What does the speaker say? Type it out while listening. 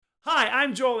Hi,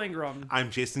 I'm Joel Ingram. I'm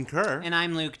Jason Kerr. And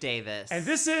I'm Luke Davis. And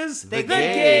this is The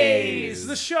Gaze,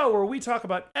 the show where we talk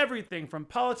about everything from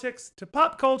politics to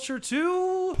pop culture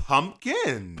to...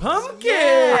 Pumpkins. Pumpkins!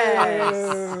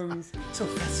 So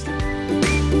festive.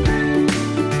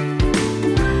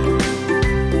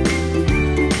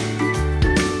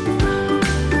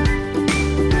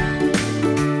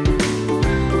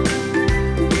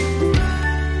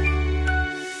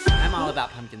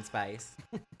 About pumpkin spice.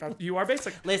 You are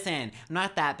basic. Listen, I'm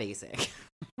not that basic.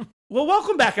 Well,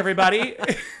 welcome back, everybody.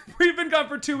 We've been gone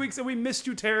for 2 weeks and we missed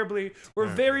you terribly. We're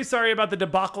very sorry about the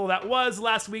debacle that was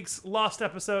last week's lost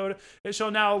episode. It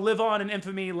shall now live on in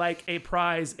infamy like a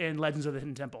prize in Legends of the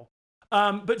Hidden Temple.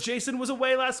 But Jason was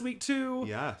away last week too.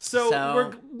 Yeah.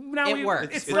 So it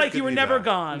works. It's like you were never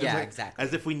gone. Yeah, exactly.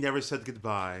 As if we never said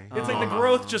goodbye. It's like the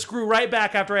growth just grew right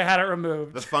back after I had it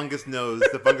removed. The fungus knows.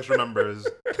 The fungus remembers.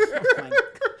 Oh my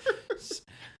gosh.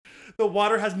 The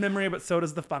water has memory, but so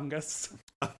does the fungus.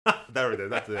 There it is.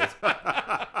 That's it.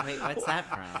 Wait, what's that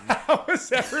from? How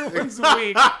was everyone's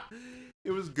week?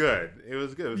 It was good. It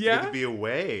was good Yeah? Good to be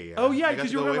away. Oh yeah, I got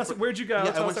because to you go were away last. Where'd you go?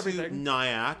 Yeah, Tell I us went everything. to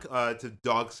Nyack to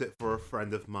dog sit for a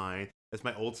friend of mine. It's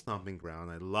my old stomping ground.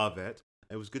 I love it.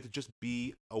 It was good to just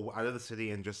be out of the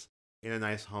city and just in a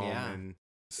nice home. Yeah. And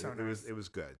So it nice. was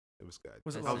good. It was good.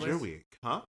 Was it How was lovely? your week?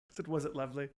 Huh? Was it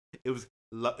lovely? It was.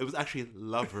 It was actually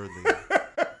loverly.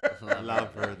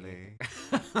 Loverly.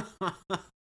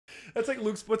 That's like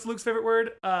Luke's. What's Luke's favorite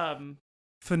word?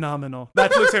 Phenomenal.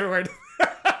 That's Luke's favorite word.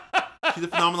 She's a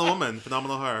phenomenal woman.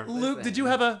 Phenomenal her. Luke, did you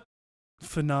have a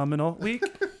phenomenal week?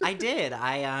 I did.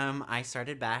 I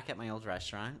started back at my old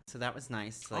restaurant, so that was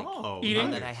nice. Like, Eating?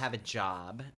 now that I have a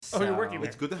job. So, you're working there.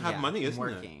 It's good to have money, I'm isn't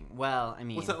working. Well, I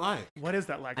mean, What's that like? What is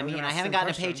that like? I was mean, gonna I ask haven't the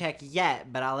gotten question. a paycheck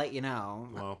yet, but I'll let you know.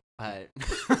 Well. But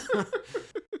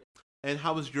And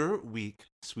how was your week,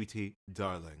 sweetie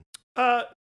darling?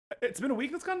 It's been a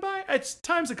week that's gone by.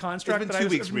 Time's a construct. It's been but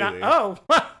 2 weeks, really. Oh,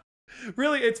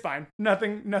 really? It's fine.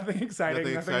 Nothing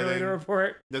exciting. Nothing really to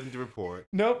report. Nothing to report.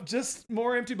 Nope, just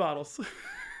more empty bottles.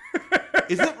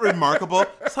 Isn't it remarkable?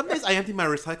 Some days I empty my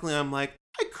recycling and I'm like,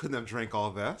 I couldn't have drank all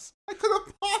this. I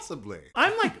couldn't possibly.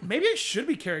 I'm like, maybe I should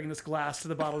be carrying this glass to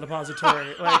the bottle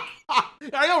depository. Like,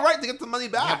 I know, right? To get the money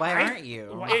back. yeah, why aren't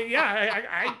you?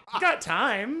 I got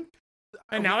time.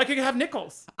 And now I can have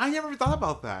nickels. I never thought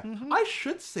about that. Mhm. I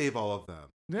should save all of them.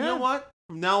 Yeah. You know what?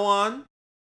 From now on,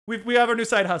 We have our new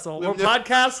side hustle. We'll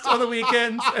podcast on the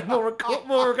weekends, and we'll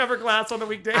recover glass on the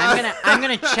weekdays. I'm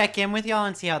gonna check in with y'all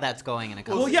and see how that's going in a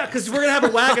couple. Well, of yeah, weeks. because we're gonna have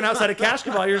a wagon outside of Cash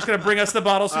Cabal. You're just gonna bring us the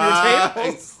bottles from your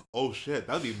tables. Oh shit,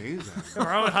 that'd be amazing.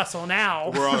 Our own hustle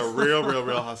now. We're on a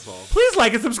real hustle. Please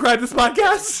like and subscribe to this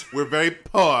podcast. We're very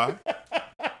poor.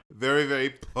 Very, very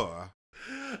poor.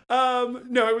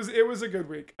 No, it was a good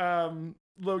week.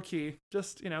 Low key,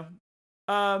 just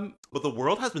But the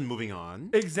world has been moving on.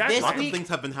 exactly. This Lots week- of things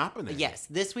have been happening. Yes,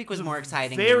 this week was more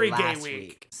exciting very than gay last week.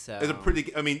 week. So It's a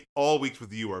pretty. I mean, all weeks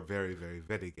with you are very, very,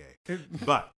 very gay.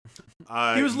 But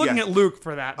He was looking yes. at Luke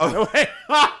for that. By the way,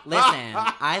 Listen,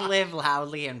 I live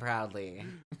loudly and proudly.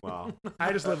 Wow.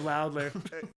 I just live loudly.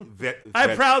 Ve- I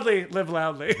ve- proudly live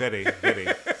loudly. Very, very.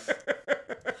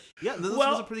 Yeah, this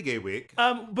was a pretty gay week.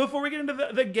 Before we get into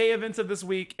the gay events of this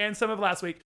week and some of last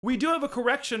week, we do have a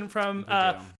correction from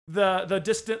the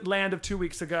distant land of 2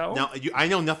 weeks ago. Now, I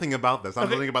know nothing about this. I'm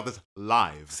Okay. learning about this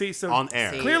live. See, so on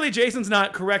air. clearly Jason's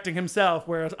not correcting himself,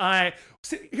 whereas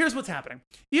here's what's happening.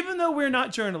 Even though we're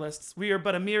not journalists, we are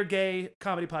but a mere gay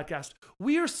comedy podcast,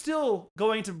 we are still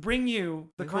going to bring you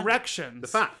the corrections. The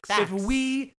facts. If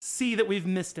we see that we've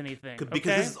missed anything. Because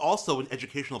okay? this is also an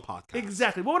educational podcast.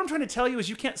 Exactly. Well, what I'm trying to tell you is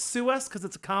you can't sue us because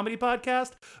it's a comedy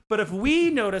podcast, but if we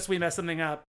notice we mess something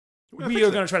up, we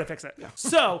are going to try to fix it. Yeah.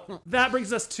 So that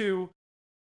brings us to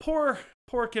poor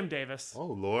Kim Davis. Oh,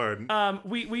 Lord.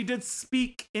 We did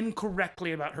speak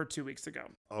incorrectly about her 2 weeks ago.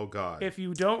 Oh, God. If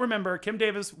you don't remember, Kim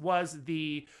Davis was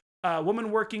the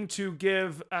woman working to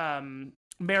give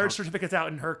marriage certificates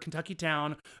out in her Kentucky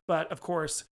town, but of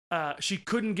course, she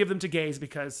couldn't give them to gays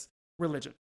because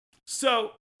religion.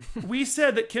 So we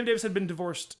said that Kim Davis had been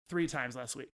divorced 3 times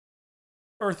last week,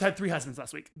 or had 3 husbands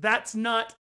last week. That's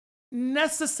not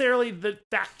necessarily the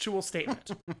factual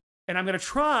statement. And I'm going to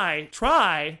try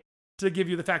to give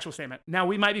you the factual statement. Now,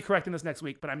 we might be correcting this next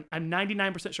week, but I'm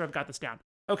 99% sure I've got this down.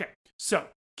 Okay, so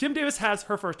Kim Davis has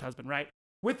her first husband, right?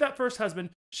 With that first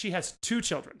husband, she has 2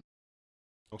 children.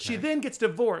 Okay. She then gets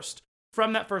divorced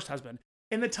from that first husband.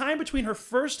 In the time between her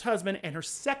first husband and her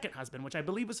second husband, which I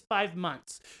believe was 5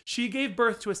 months, she gave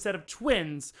birth to a set of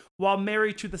twins while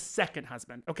married to the second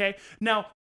husband, okay?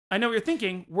 Now, I know what you're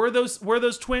thinking. Were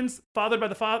those twins fathered by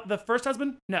the first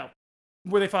husband? No.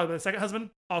 Were they fathered by the second husband?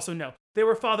 Also no. They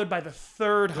were fathered by the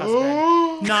third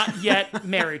husband, not yet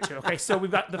married to. Okay, so we've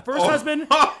got the first husband,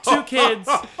 2 kids.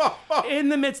 In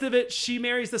the midst of it, she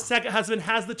marries the second husband,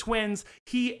 has the twins.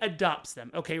 He adopts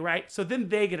them. Okay, right? So then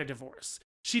they get a divorce.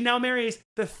 She now marries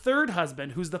the third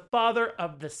husband, who's the father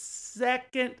of the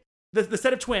second, the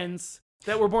set of twins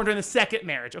that were born during the second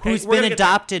marriage. Okay, Who's been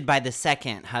adopted by the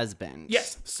second husband.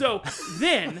 Yes. So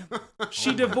then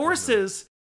she divorces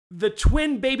the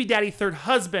twin baby daddy third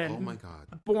husband, Oh my God.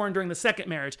 born during the second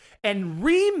marriage, and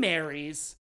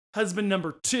remarries husband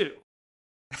number 2.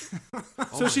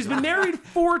 So she's been married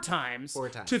 4 times,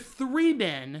 to 3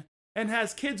 men and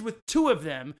has kids with 2 of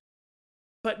them.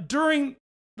 But during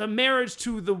the marriage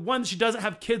to the one she doesn't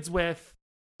have kids with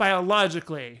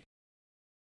biologically.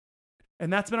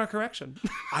 And that's been our correction.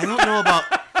 I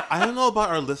don't know about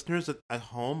our listeners at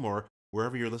home or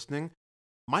wherever you're listening.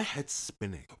 My head's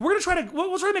spinning. We'll try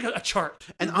to make a chart.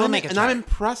 And We'll make a chart. I'm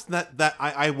impressed that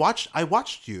I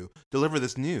watched you deliver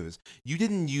this news. You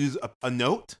didn't use a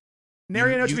note.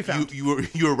 Nary a note to be found. You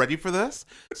were ready for this.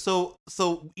 So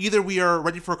either we are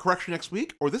ready for a correction next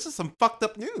week, or this is some fucked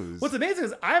up news. What's amazing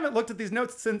is I haven't looked at these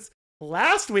notes since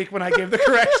last week when I gave the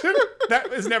correction.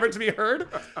 That is never to be heard.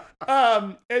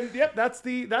 And yep, that's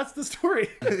the story.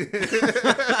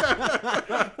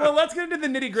 Well, let's get into the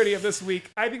nitty gritty of this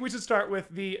week. I think we should start with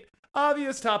the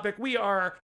obvious topic. We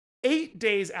are 8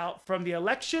 days out from the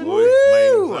election. Boy,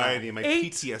 my anxiety, my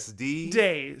 8 PTSD.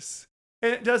 days.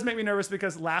 And it does make me nervous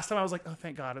because last time I was like, oh,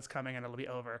 thank God it's coming and it'll be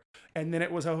over. And then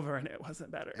it was over and it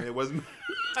wasn't better. And it was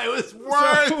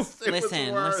worse.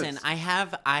 Listen. I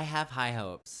have high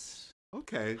hopes.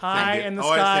 Okay. High in the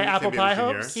sky, apple pie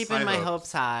hopes. Keeping my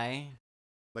hopes high.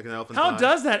 Like an elephant. How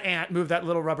does that ant move that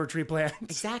little rubber tree plant?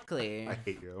 Exactly. I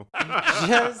hate you.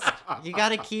 You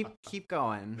gotta keep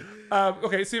going.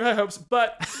 Okay, so you have high hopes,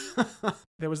 but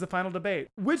there was the final debate,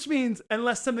 which means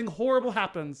unless something horrible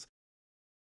happens,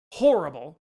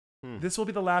 this will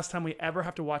be the last time we ever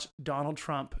have to watch Donald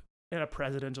Trump in a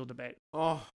presidential debate.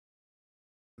 Oh,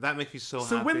 that makes me so happy.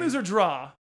 So win, lose, or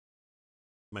draw.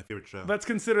 My favorite show. Let's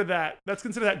consider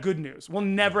that good news. We'll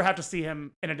never have to see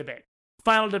him in a debate.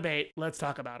 Final debate. Let's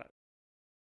talk about it.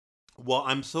 Well,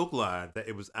 I'm so glad that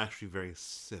it was actually very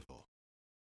civil.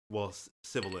 Well,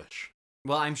 civilish.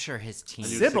 Well, I'm sure his team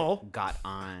Civil got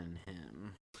on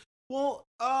him. Well,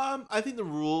 I think the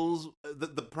rules, the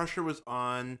pressure was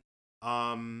on.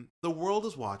 The world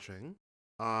is watching.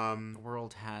 The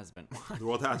world has been watching. The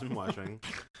world has been watching.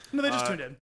 No, they just tuned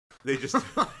in. They just.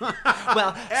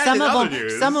 Well,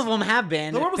 some of them have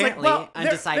been. The world was apparently like, well,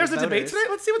 undecided there's a voters. debate today.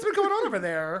 Let's see what's been going on over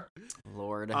there.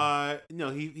 Lord. No,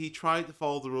 he tried to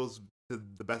follow the rules to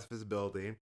the best of his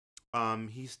ability.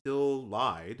 He still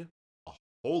lied a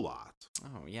whole lot.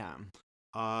 Oh yeah.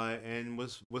 And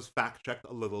was fact checked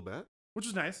a little bit, Which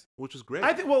was nice. which is great.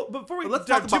 I think. Well, before we Let's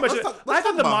talk talk too about- much, let's talk- I let's thought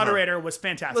talk the about her. moderator was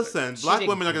fantastic. Listen, She black did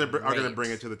women are gonna great.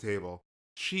 bring it to the table.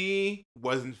 She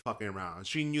wasn't fucking around.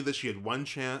 She knew that she had one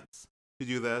chance to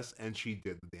do this, and she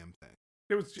did the damn thing.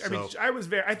 It was. I mean, So- I was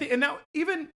very. I think, and now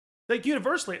even like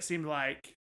universally, it seemed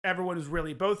like everyone was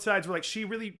really. Both sides were like, she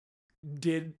really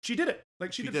did. She did it.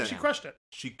 Like she She did. did. She crushed it.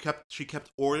 She kept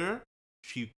order.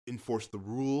 She enforced the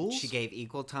rules. She gave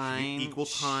equal She time. gave equal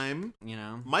time. You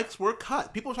know. Mics were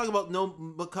cut. People were talking about no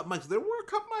cut mics. There were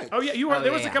cut mics. Oh yeah, you were. Oh, there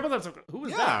yeah, was a yeah. couple times. Who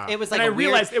was Yeah. that? It was And like I a weird-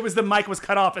 realized it was the mic was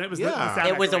cut off, and it was the Yeah. sound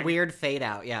It was a echoing. weird fade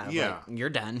out. Yeah. Yeah. Like, you're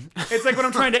done. It's like when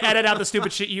I'm trying to edit out the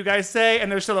stupid shit you guys say,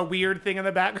 and there's still a weird thing in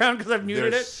the background because I've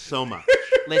muted There's it. so much.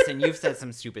 Listen, you've said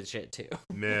some stupid shit too.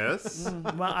 Miss.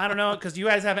 Well, I don't know because you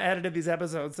guys haven't edited these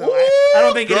episodes, so I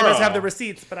don't think any of us have the girl.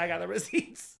 receipts, but I got the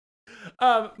receipts.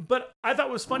 But I thought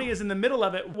what was funny is in the middle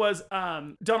of it was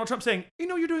Donald Trump saying, you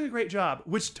know, you're doing a great job,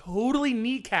 which totally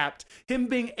kneecapped him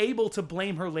being able to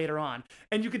blame her later on.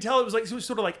 And you could tell it was like, he was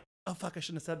sort of like, oh, fuck, I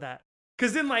shouldn't have said that.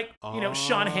 Because then, like,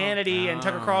 Sean Hannity and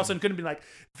Tucker Carlson couldn't be like,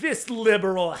 this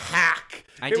liberal hack.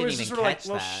 I It didn't was even just sort of like, catch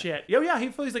well, that. shit. Yeah,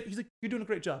 he's like, you're doing a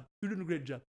great job. You're doing a great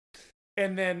job.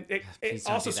 And then it Please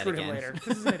don't also do that screwed him again. later.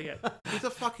 This is an idiot. He's a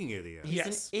fucking idiot. He's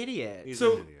Yes. an idiot. He's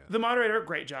So an idiot. the moderator,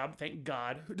 great job, thank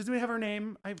God. Does anybody have her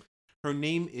name? Her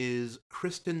name is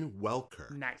Kristen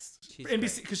Welker. Nice. She's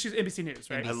NBC, because she's NBC News,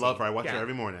 right? I love her. I watch Yeah. her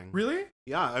every morning. Really?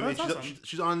 Yeah, I mean, that's awesome.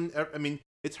 she's on. I mean,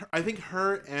 it's her. I think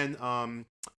her and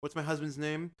what's my husband's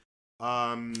name?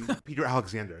 Peter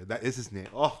Alexander. That is his name.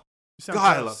 Oh, You sound God,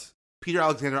 I close. love Peter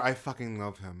Alexander. I fucking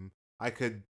love him. I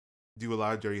could do a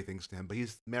lot of dirty things to him, but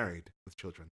he's married with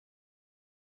children.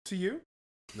 To you?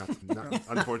 Not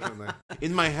unfortunately.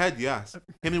 In my head, yes.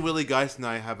 Him and Willie Geist and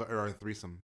I are a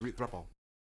threesome, throuple.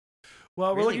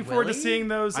 Well, we're Really, looking forward to Willy? seeing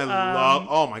those.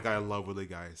 Oh my god, I love Willy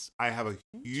Geist. I have a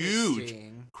huge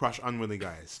Interesting. crush on Willy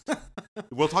Geist.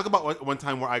 We'll talk about one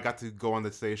time where I got to go on the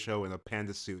Today Show in a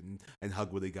panda suit and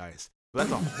hug Willy Geist. But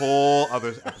that's a whole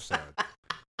other episode.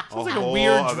 Sounds like a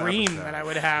weird dream that I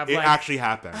would have. It like, actually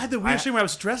happened. I had the weird dream where I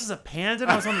was dressed as a panda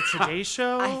and I was on the Today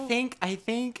Show. I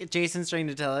think Jason's trying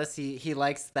to tell us he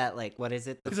likes that, like, what is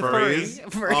it? He's a furry.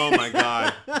 Furry. Oh my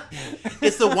god.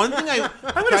 It's the one thing I'm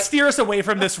going to steer us away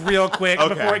from this real quick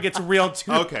before it gets real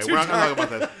too Okay, we're not going to talk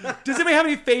about this. Does anybody have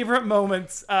any favorite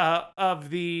moments of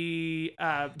the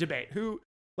debate?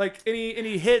 Like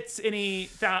any hits, any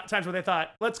times where they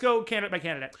thought, let's go candidate by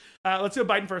candidate. Let's go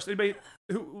Biden first. Anybody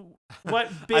what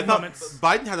big I thought moments?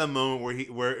 Biden had a moment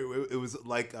where it was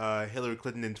like Hillary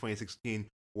Clinton in 2016,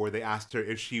 where they asked her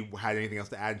if she had anything else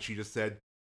to add, and she just said,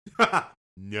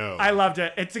 "No." I loved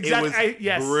it. It's exactly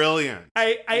yes, brilliant.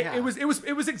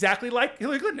 It was exactly like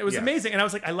Hillary Clinton. It was amazing, and I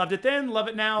was like, I loved it then, love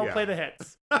it now. Yeah. Play the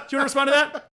hits. Do you want to respond to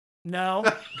that? No.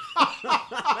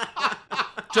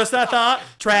 Just that thought.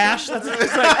 Trash. That's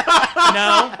it's like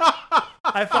no.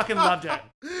 I fucking loved it.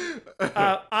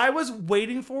 I was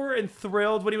waiting for and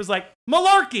thrilled when he was like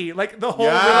malarkey, like the whole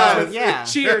room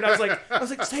cheered. I was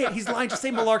like, say it. He's lying. Just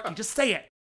say malarkey. Just say it.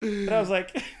 And I was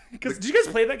like, because did you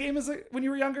guys play that game when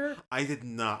you were younger? I did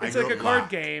not. It's like a card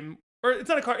game, or it's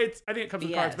not a card. I think it comes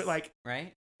with cards, but like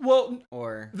right. Well,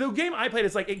 or the game I played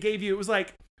is like it was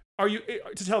like, are you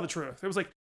to tell the truth? It was like,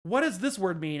 what does this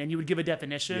word mean? And you would give a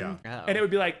definition, and it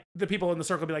would be like the people in the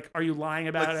circle would be like, are you lying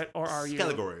about it, or are you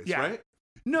categories? Yeah. Right?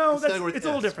 No, it's a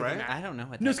little different right? than that. I don't know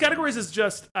what. No, categories is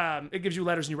just it gives you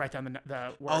letters and you write down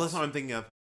the words. Oh, that's what I'm thinking of.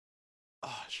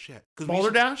 Oh shit!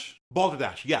 Balderdash.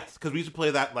 Balderdash, yes, because we used to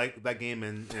play that game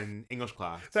in English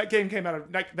class. That game came out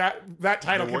of like that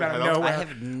title came out of nowhere. I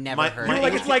have never heard. You were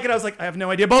like, it's like it. I was like, I have no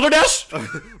idea. Balderdash.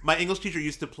 My English teacher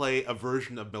used to play a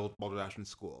version of Balderdash in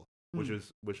school, which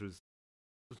was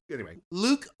anyway.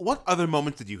 Luke, what other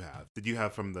moments did you have? Did you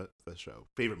have from the show?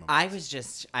 Favorite moments? I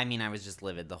was just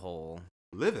livid the whole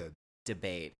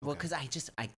debate. Well, because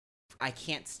I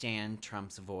can't stand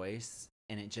Trump's voice,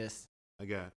 and it just. I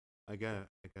get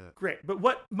it. Great, but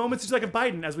what moments did you like of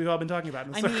Biden, as we've all been talking about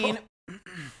in the circle?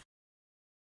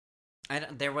 mean,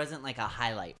 there wasn't like a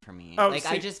highlight for me. Oh,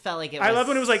 I just felt like it was... I love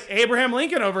when it was like Abraham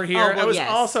Lincoln over here. Oh, well, it was yes.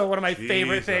 also one of my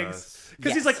favorite things.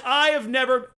 Because he's like,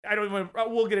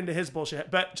 we'll get into his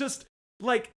bullshit, but just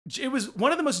like, it was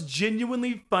one of the most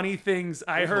genuinely funny things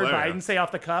I heard Biden say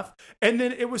off the cuff. And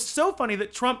then it was so funny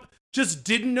that Trump just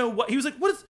didn't know he was like,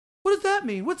 what does that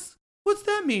mean? What's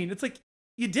that mean? It's like,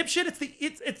 you dipshit.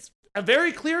 It's a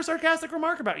very clear sarcastic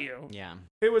remark about you. Yeah.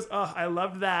 It was, I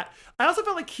loved that. I also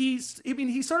felt like he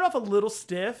started off a little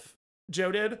stiff,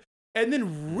 Joe did, and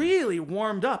then really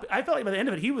warmed up. I felt like by the end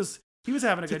of it, he was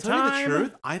having a good time. To tell you the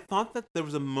truth, I thought that there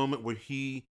was a moment where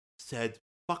he said,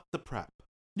 fuck the prep.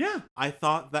 Yeah. I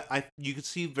thought that you could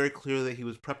see very clearly that he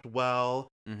was prepped well,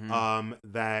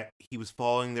 that he was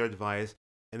following their advice,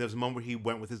 and there was a moment where he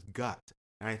went with his gut.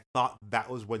 And I thought that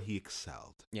was when he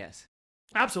excelled. Yes.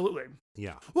 Absolutely.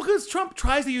 Yeah. Well, because Trump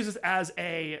tries to use this as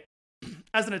an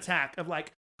attack of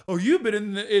like, oh, you've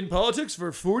been in politics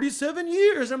for 47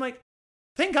 years. I'm like,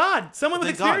 thank God, someone with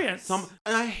experience. And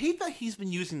I hate that he's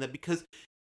been using that because,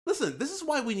 listen, this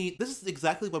is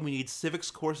exactly why we need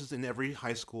civics courses in every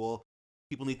high school.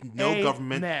 People need to know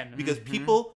government because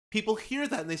people hear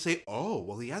that and they say, oh,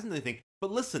 well, he hasn't anything.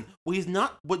 But listen,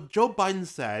 what Joe Biden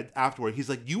said afterward, he's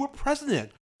like, you were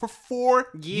president for 4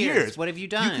 years. What have you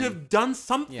done? You could have done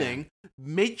something,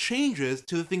 made changes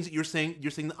to the things that you're saying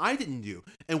that I didn't do.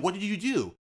 And what did you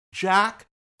do? Jack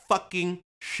fucking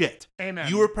shit. Amen.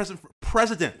 You were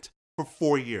president for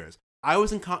 4 years. I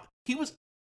was he was,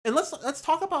 and let's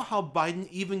talk about how Biden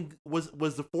even was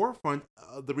the forefront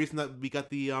of the reason that we got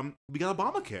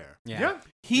Obamacare. Yeah.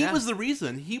 He was the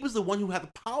reason. He was the one who had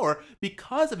the power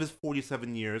because of his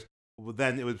 47 years. Well,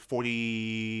 then it was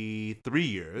 43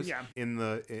 years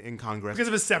in Congress because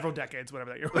of his several decades,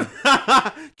 whatever that year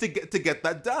to get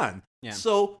that done. Yeah.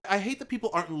 So I hate that people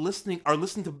are listening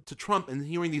to Trump and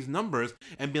hearing these numbers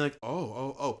and being like,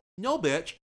 oh, no,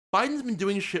 bitch, Biden's been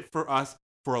doing shit for us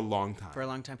for a long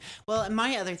time. Well,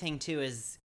 my other thing too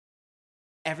is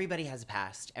everybody has a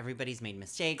past. Everybody's made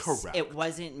mistakes. Correct. It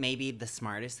wasn't maybe the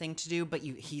smartest thing to do, but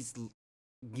you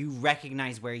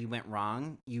recognize where you went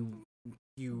wrong.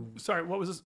 Sorry, what was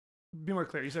this? Be more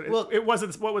clear. You said it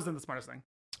wasn't. What wasn't the smartest thing?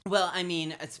 Well, I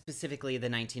mean, specifically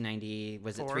the 1990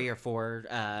 was it 3 or 4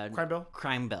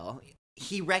 crime bill.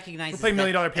 He recognizes $1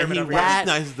 million pyramid. He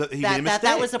recognizes that he made a mistake.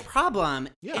 That was a problem.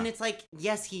 Yeah. And it's like,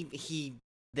 yes,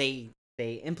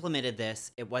 they implemented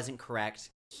this. It wasn't correct.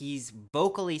 He's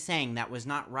vocally saying that was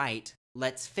not right.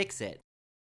 let's fix it.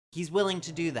 He's willing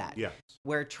to do that. Yeah.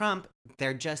 Where Trump,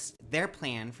 their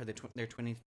plan for their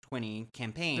 2020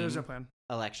 campaign. There's no plan.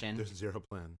 Election. There's zero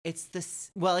plan. It's the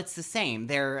same.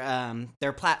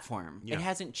 Their platform. Yeah. It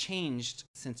hasn't changed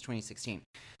since 2016.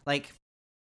 Like,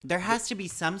 there has to be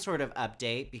some sort of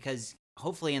update because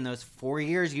hopefully in those 4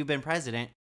 years you've been president,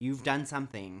 you've done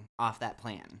something off that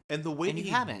plan. And the way and he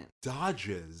haven't.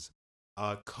 dodges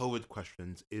COVID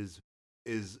questions is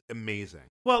amazing.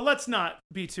 Well, let's not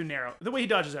be too narrow. The way he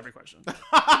dodges every question.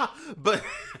 but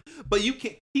he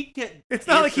can't. It's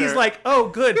not like he's like, oh,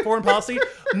 good, foreign policy.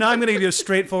 No, I'm going to give you a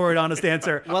straightforward, honest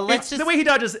answer. Well, the way he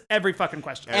dodges every fucking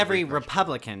question. Every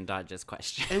Republican dodges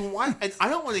question. And why? And I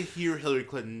don't want to hear Hillary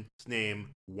Clinton's name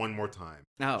one more time.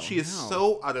 No, she is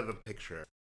so out of the picture.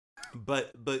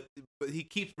 But he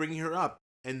keeps bringing her up.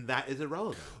 And that is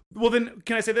irrelevant. Well, then,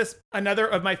 can I say this? Another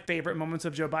of my favorite moments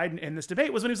of Joe Biden in this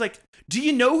debate was when he was like, do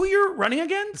you know who you're running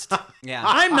against? Yeah.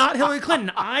 I'm not Hillary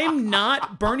Clinton. I'm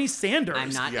not Bernie Sanders. I'm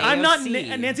not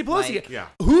Nancy Pelosi. Like,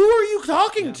 who are you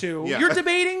talking to? Yeah. You're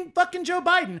debating fucking Joe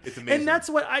Biden. It's amazing. And that's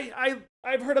what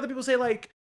I've heard other people say, like,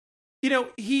 you know,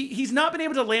 he's not been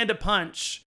able to land a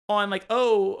punch on like,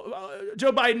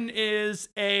 Joe Biden is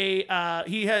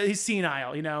he's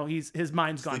senile, you know, his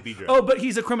mind's gone. Oh, but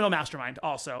he's a criminal mastermind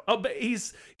also. Oh, but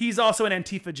he's also an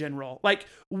Antifa general. Like,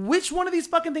 which one of these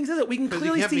fucking things is it? We can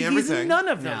clearly see he's none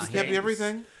of those things. He can't be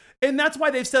everything. And that's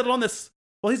why they've settled on this.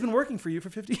 Well, he's been working for you for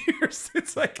 50 years.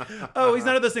 It's like, oh, he's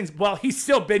none of those things. Well, he's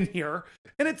still been here.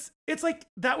 And it's like,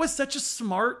 that was such a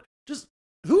smart, just,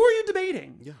 who are you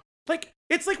debating? Yeah. Like,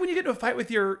 it's like when you get into a fight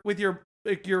with your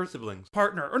siblings,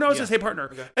 partner, or no, I was gonna say partner,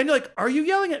 okay. And you're like, are you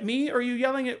yelling at me or are you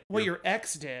yelling at what your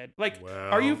ex did? Like,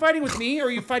 are you fighting with me or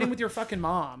are you fighting with your fucking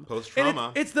mom? Post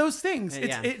trauma. It's those things.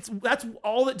 It's that's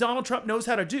all that Donald Trump knows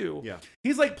how to do. Yeah,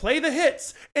 he's like, play the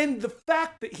hits, and the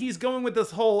fact that he's going with this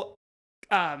whole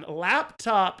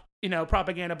laptop, you know,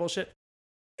 propaganda bullshit.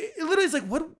 It literally is like,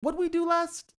 what did we do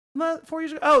last 4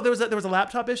 years ago? Oh, there was a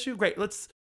laptop issue. Great, let's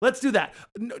do that.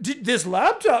 This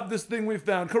thing we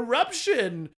found,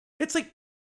 corruption. It's like,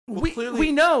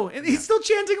 we know. And he's still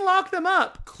chanting, lock them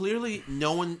up. Clearly,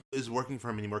 no one is working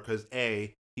for him anymore because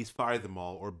A, he's fired them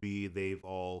all, or B, they've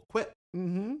all quit.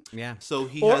 Mm-hmm. Yeah. So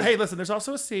hey, listen, there's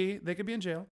also a C. They could be in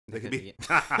jail. They could be.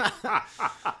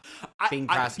 Being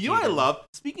prosecuted. You know what I love?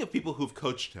 Speaking of people who've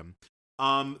coached him,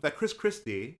 that Chris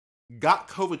Christie got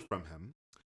COVID from him,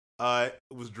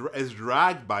 is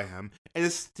dragged by him, and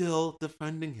is still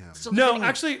defending him.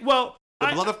 Actually, well...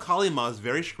 The blood of Kalima is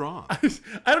very strong.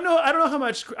 I don't know how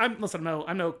much. I'm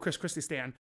no Chris Christie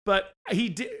stan, but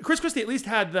Chris Christie at least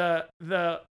had the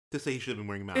to say he should have been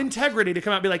wearing a mask. Integrity to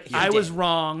come out and be like, I was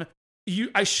wrong.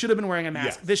 I should have been wearing a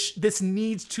mask. Yes. This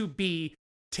needs to be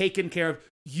taken care of.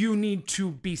 You need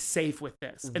to be safe with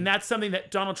this, and that's something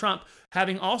that Donald Trump,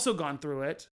 having also gone through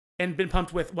it and been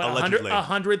pumped with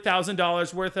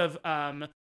 $100,000 worth of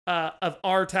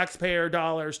our taxpayer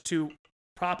dollars to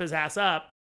prop his ass up.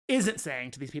 Isn't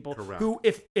saying to these people who,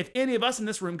 if any of us in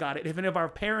this room got it, if any of our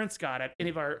parents got it, any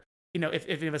of our, you know, if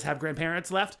any of us have grandparents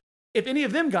left, if any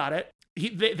of them got it,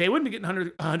 they wouldn't be getting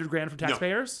 $100 grand from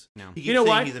taxpayers. No. You know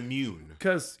why? He's immune.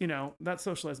 Because, you know, that's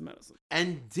socialized medicine.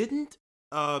 And didn't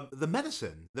the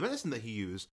medicine that he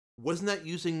used, wasn't that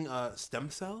using stem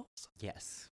cells?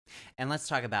 Yes. And let's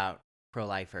talk about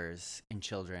pro-lifers and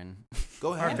children.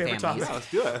 Go ahead. Our favorite topic. Yeah,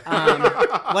 let's do it.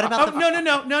 What about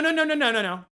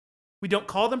No. We don't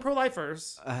call them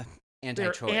pro-lifers.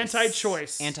 Anti-choice. They're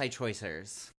anti-choice.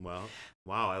 Anti-choicers. Well,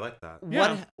 wow, I like that.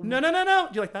 Yeah. No.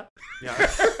 Do you like that?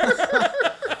 Yeah.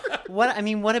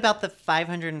 What about the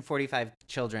 545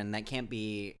 children that can't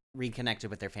be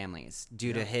reconnected with their families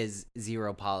due to his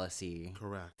zero policy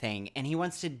thing? And he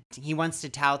wants to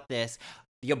tout this.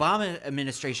 The Obama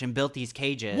administration built these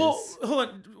cages. Well, hold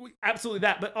on. Absolutely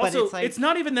that. But also, it's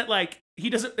not even that, like,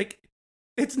 he doesn't, like,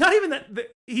 it's not even that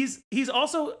he's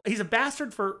a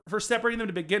bastard for separating them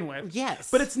to begin with. Yes.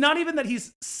 But it's not even that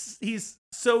he's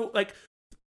so, like,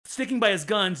 sticking by his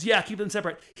guns. Yeah, keep them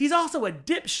separate. He's also a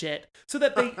dipshit, so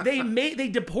that they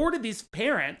deported these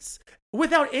parents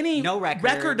without any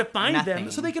record to find them,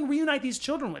 so they can reunite these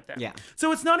children with them. Yeah.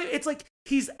 So it's like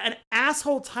he's an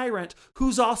asshole tyrant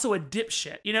who's also a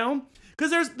dipshit, you know?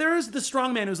 Because there's the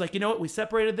strong man who's like, you know what, we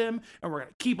separated them and we're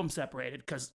gonna keep them separated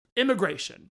because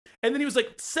immigration. And then he was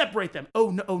like, separate them.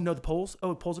 Oh no, the Poles.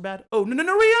 Oh, Poles are bad. Oh no,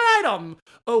 reunite them.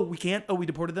 Oh, we can't. Oh, we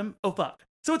deported them. Oh fuck.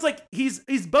 So it's like he's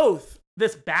both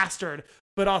this bastard,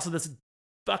 but also this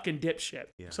fucking dipshit.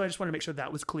 Yeah. So I just wanted to make sure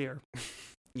that was clear.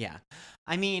 Yeah,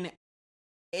 I mean,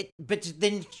 But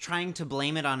then trying to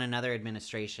blame it on another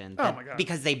administration Oh my God.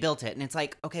 because they built it, and it's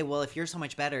like, okay, well, if you're so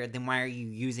much better, then why are you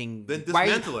using why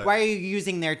are you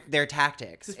using their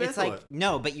tactics? It's like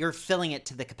No, but you're filling it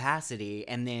to the capacity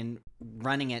and then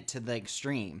running it to the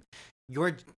extreme.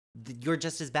 You're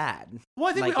just as bad. Well,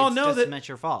 I think we all know that it's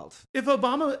your fault. If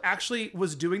Obama actually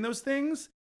was doing those things,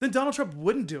 then Donald Trump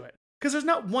wouldn't do it. Because there's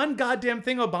not one goddamn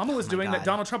thing Obama was doing that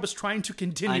Donald Trump is trying to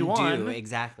continue on.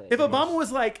 Exactly. If Obama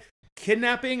was like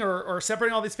kidnapping or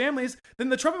separating all these families, then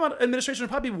the Trump administration would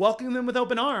probably be welcoming them with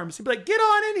open arms. He'd be like, get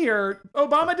on in here.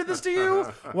 Obama did this to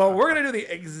you. Well, we're going to do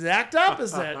the exact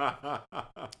opposite.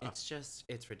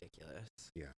 It's ridiculous.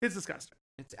 Yeah. It's disgusting.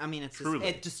 It's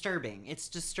disturbing. It's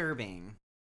disturbing.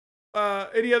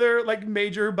 Any other like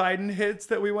major Biden hits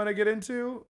that we want to get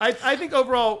into? I think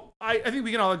overall, I think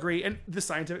we can all agree, and the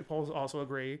scientific polls also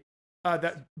agree,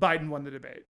 that Biden won the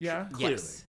debate. Yeah?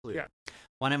 Yes. Clearly. Yeah.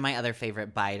 One of my other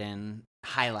favorite Biden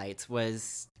highlights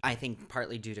was, I think,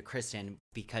 partly due to Kristen,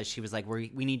 because she was like, we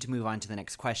need to move on to the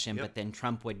next question, but then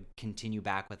Trump would continue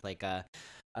back with like a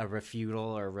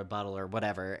refutal or rebuttal or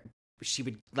whatever. She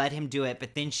would let him do it,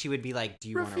 but then she would be like, do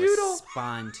you want to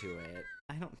respond to it?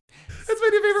 I don't. That's my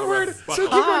new favorite word. So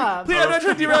keep going. Please, I'm not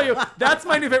trying to derail you. That's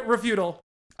my new favorite. Refutal.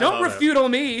 Don't refutal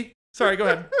me. Sorry, go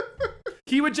ahead.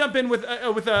 He would jump in with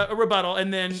a rebuttal,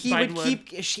 and then he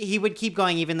would keep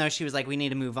going, even though she was like, we need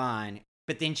to move on.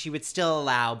 But then she would still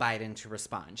allow Biden to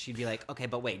respond. She'd be like, okay,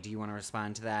 but wait, do you want to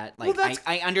respond to that? Like, well,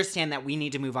 I understand that we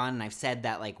need to move on, and I've said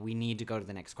that like we need to go to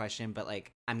the next question, but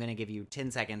like I'm gonna give you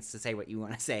 10 seconds to say what you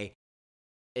want to say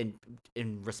in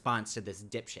response to this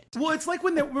dipshit. Well, it's like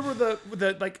when there were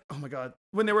the like, oh my God,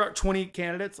 when there were 20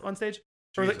 candidates on stage,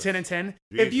 or like 10 and 10.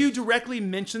 Jesus. If you directly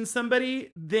mention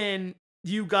somebody, then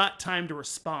you got time to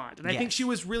respond. And I think she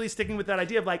was really sticking with that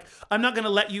idea of like, I'm not going to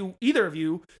let you, either of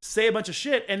you, say a bunch of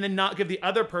shit and then not give the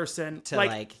other person to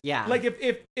like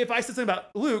if I said something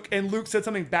about Luke and Luke said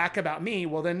something back about me,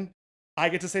 well then I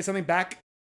get to say something back.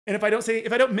 And if I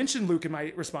don't mention Luke in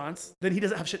my response, then he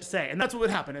doesn't have shit to say. And that's what would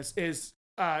happen is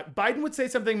Biden would say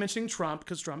something mentioning Trump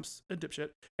because Trump's a dipshit.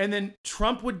 And then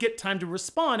Trump would get time to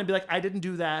respond and be like, I didn't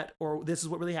do that, or this is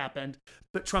what really happened.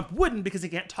 But Trump wouldn't, because he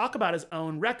can't talk about his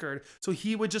own record. So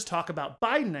he would just talk about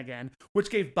Biden again, which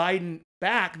gave Biden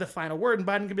back the final word. And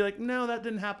Biden could be like, no, that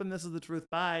didn't happen. This is the truth.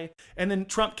 Bye. And then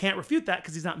Trump can't refute that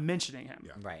because he's not mentioning him.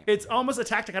 Yeah. Right. It's almost a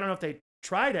tactic. I don't know if they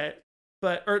tried it,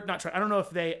 or not tried. I don't know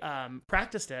if they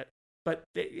practiced it, but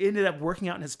it ended up working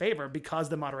out in his favor because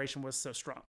the moderation was so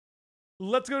strong.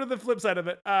 Let's go to the flip side of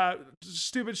it.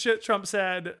 Stupid shit Trump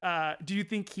said. Do you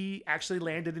think he actually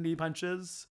landed any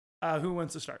punches? Who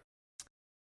wants to start?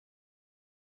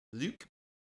 Luke?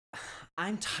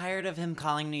 I'm tired of him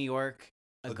calling New York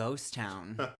a ghost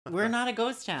town. We're not a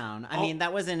ghost town. I mean,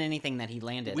 that wasn't anything that he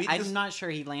landed. I'm not sure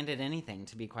he landed anything,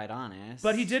 to be quite honest.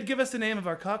 But he did give us the name of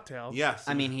our cocktail. Yes.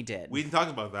 I mean, he did. We didn't talk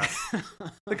about that.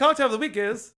 The cocktail of the week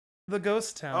is the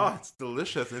ghost town. Oh, it's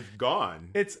delicious. It's gone.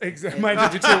 It's mine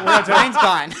did you too. Mine's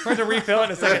gone. We're going to refill it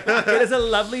in a second. It is a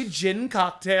lovely gin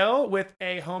cocktail with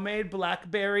a homemade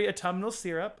blackberry autumnal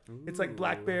syrup. Ooh. It's like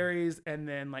blackberries and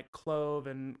then like clove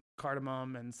and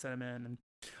cardamom and cinnamon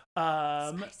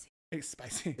and spicy. It's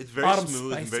spicy. It's very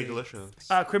smooth and very delicious.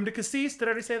 Creme de cassis. Did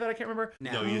I already say that? I can't remember.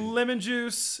 No, lemon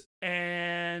juice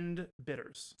and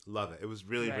bitters. Love it. It was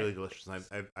really, really delicious.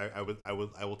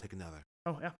 I will take another.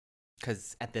 Oh yeah.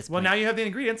 Because at this point... Well, now you have the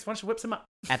ingredients. Why don't you whip some up?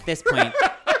 At this point,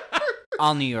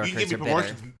 all New Yorkers you give me are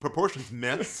bitter. Proportions,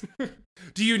 miss.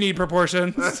 Do you need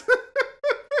proportions?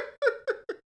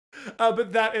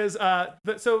 But that is...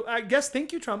 so I guess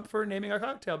thank you, Trump, for naming our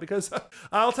cocktail. Because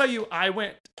I'll tell you, I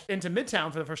went into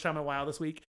Midtown for the first time in a while this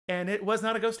week. And it was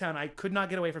not a ghost town. I could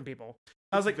not get away from people.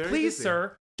 I was like, please,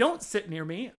 sir, don't sit near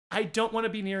me. I don't want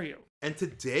to be near you. And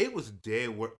today was a day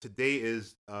where today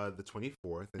is the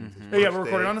 24th. And we're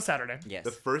recording on a Saturday. Yes. The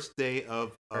first day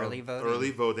of early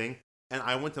voting. And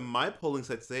I went to my polling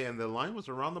site today, and the line was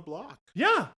around the block.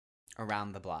 Yeah.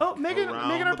 Around the block. Oh, Megan,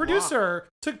 our producer,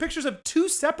 took pictures of 2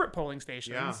 separate polling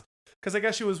stations. Yeah. Because I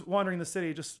guess she was wandering the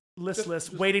city, just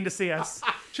listless, waiting to see us.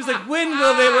 She's like, when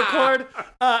will they record?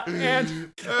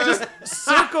 And just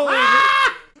circling.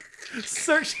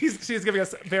 She's giving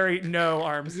us very no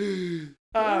arms.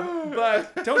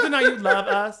 But don't deny you love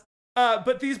us.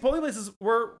 But these polling places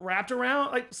were wrapped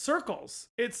around like circles.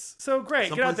 It's so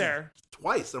great. Get out there.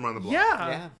 Twice around the block.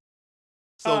 Yeah.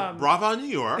 So bravo, New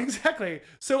York. Exactly.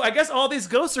 So I guess all these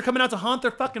ghosts are coming out to haunt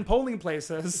their fucking polling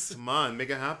places. Come on,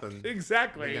 make it happen.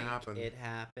 Exactly. Make it happen. It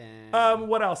happened.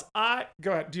 What else?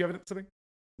 Go ahead. Do you have something?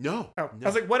 No. Oh, no. I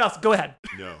was like, what else? Go ahead.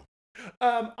 No.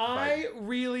 I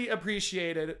really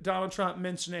appreciated Donald Trump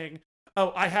mentioning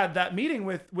I had that meeting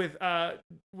with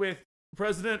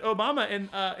President Obama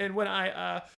and when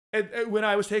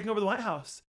I was taking over the White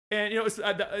House, and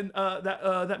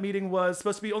that meeting was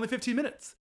supposed to be only 15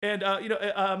 minutes, and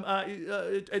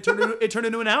it turned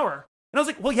into an hour. And I was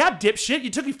like, well, yeah, dipshit. You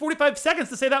took me 45 seconds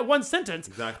to say that one sentence.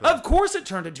 Exactly. Of course it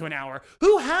turned into an hour.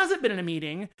 Who hasn't been in a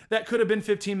meeting that could have been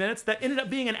 15 minutes that ended up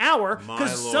being an hour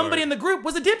because somebody in the group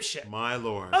was a dipshit? My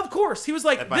lord. Of course. He was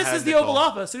like, this is the Oval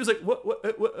Office. He was like,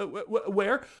 what,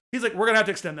 where? He's like, we're going to have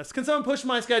to extend this. Can someone push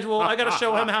my schedule? I got to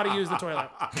show him how to use the toilet.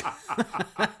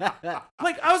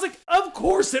 Like, I was like, of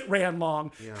course it ran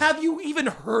long. Yeah. Have you even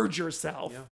heard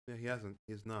yourself? Yeah, he hasn't.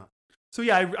 He's not. So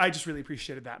yeah, I just really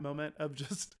appreciated that moment of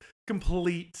just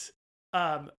complete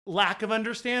lack of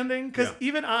understanding. Because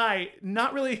even I,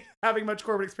 not really having much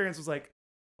corporate experience, was like,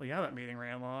 well, yeah, that meeting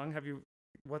ran long.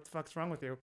 What the fuck's wrong with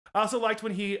you? I also liked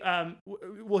when he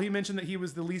mentioned that he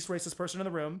was the least racist person in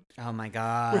the room. Oh my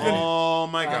god. Oh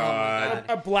my god.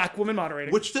 A black woman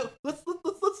moderating. Which still, let's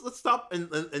stop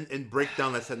and break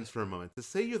down that sentence for a moment. To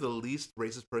say you're the least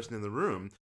racist person in the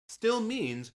room still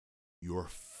means you're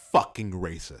fucking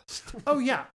racist. Oh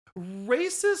yeah.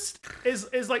 Racist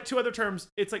is like two other terms.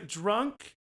 It's like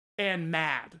drunk and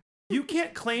mad. You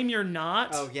can't claim you're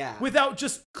not without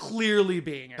just clearly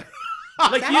being it.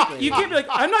 Like exactly. you can't be like,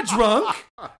 I'm not drunk,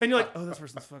 and you're like, oh, this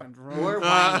person's fucking drunk. Or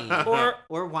whiny.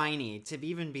 or whiny. To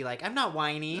even be like, I'm not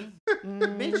whiny.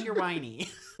 Bitch, you're whiny.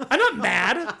 I'm not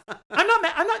mad.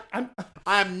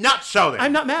 I'm not shouting.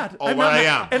 I'm not mad. Oh, I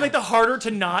am. And like the harder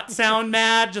to not sound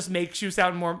mad just makes you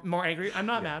sound more angry. I'm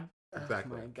not mad.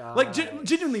 Exactly. Oh my God. Like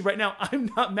genuinely right now,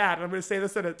 I'm not mad. I'm going to say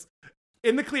this sentence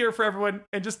in the clear for everyone,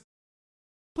 and just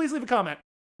please leave a comment.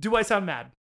 Do I sound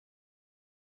mad?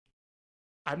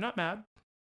 I'm not mad.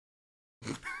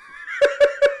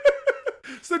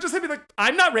 So just hit me like,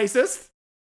 I'm not racist.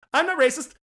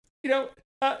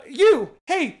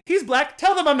 Hey, he's black.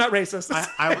 Tell them I'm not racist.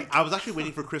 I was actually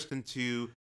waiting for Kristen to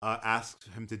ask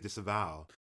him to disavow,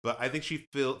 but I think she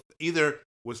either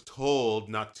was told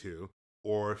not to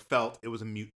or felt it was a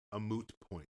moot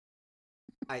point.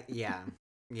 Yeah.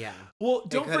 Well,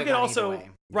 don't forget also,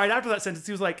 right after that sentence,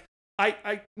 he was like,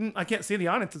 I can't see the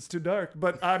audience, it's too dark,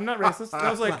 but I'm not racist. And I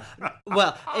was like,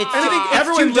 well, it's I think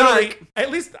everyone too dark.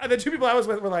 At least the two people I was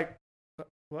with were like,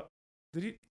 what?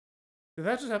 Did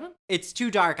that just happen? It's too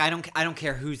dark. I don't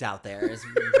care who's out there, is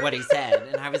what he said.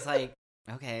 And I was like,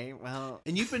 okay, well.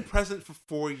 And you've been president for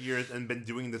 4 years and been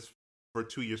doing this for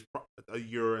 2 years, a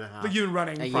year and a half. But you've been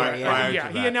running prior to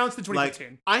that. He announced in 2015.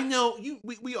 Like, I know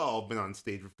we all been on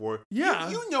stage before. Yeah.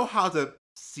 You know how to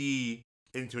see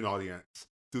into an audience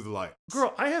through the lights.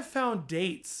 Girl, I have found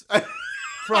dates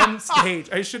from stage.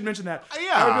 I should mention that.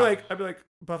 Yeah. I'd be like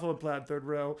Buffalo Plaid, third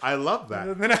row. I love that.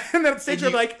 And then at stage,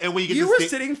 I'm like, and when you were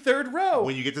sitting third row.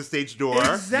 When you get to stage door.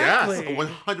 Exactly. Yes,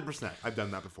 100%. I've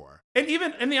done that before. And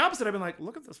even in the opposite, I've been like,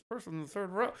 look at this person in the third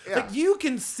row. Yeah. Like, you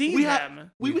can see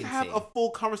them. We would have a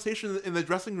full conversation in the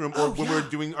dressing room or when we're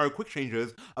doing our quick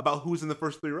changes about who's in the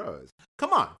first 3 rows.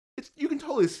 Come on. You can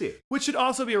totally see it. Which should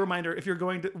also be a reminder if you're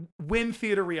going to, when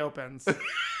theater reopens,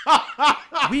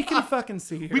 we can fucking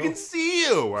see you. We can see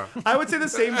you. I would say the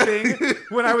same thing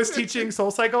when I was teaching Soul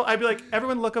Cycle. I'd be like,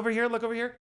 everyone look over here.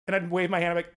 And I'd wave my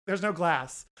hand. I'm like, there's no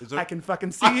glass. I can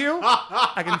fucking see you.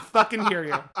 I can fucking hear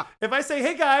you. If I say,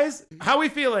 hey guys, how we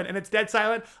feeling? And it's dead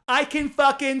silent, I can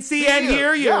fucking see and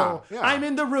hear you. Yeah. I'm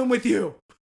in the room with you.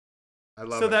 I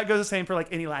love it. So that goes the same for like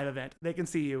any live event. They can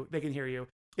see you. They can hear you.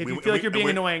 If you feel like you're being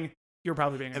annoying, you're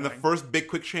probably being annoying. And the first big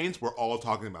quick change, we're all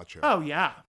talking about you. Oh,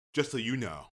 yeah. Just so you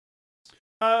know.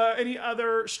 Any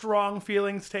other strong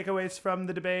feelings, takeaways from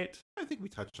the debate? I think we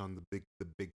touched on the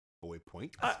big boy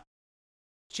point.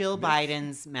 Jill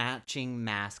Biden's matching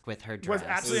mask with her dress. Was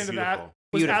absolutely into that.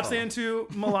 Was absolutely into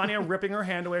Melania ripping her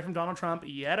hand away from Donald Trump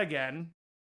yet again.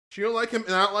 She don't like him,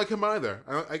 and I don't like him either.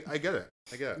 I get it.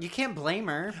 You can't blame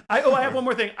her. I have one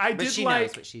more thing. I did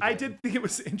think it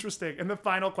was interesting in the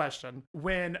final question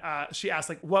when she asked,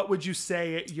 like, what would you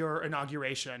say at your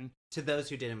inauguration? To those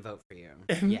who didn't vote for you.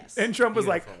 Yes. And Trump was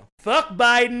like, fuck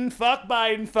Biden, fuck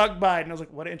Biden, fuck Biden. I was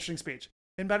like, what an interesting speech.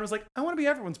 And Biden was like, I want to be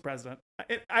everyone's president.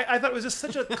 I thought it was just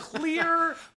such a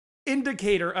clear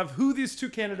indicator of who these two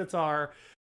candidates are.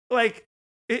 Like,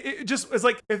 it just was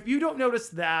like, if you don't notice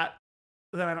that,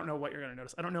 then I don't know what you're going to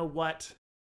notice. I don't know what.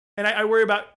 And I worry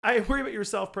about your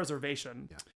self-preservation.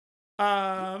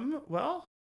 Yeah. Well,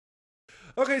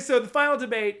 okay, so the final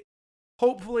debate,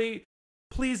 hopefully,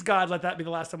 please God, let that be the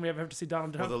last time we ever have to see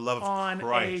Donald Trump on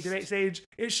a debate stage.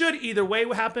 It should either way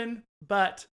happen,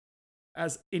 but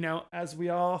as we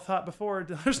all thought before,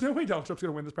 there's no way Donald Trump's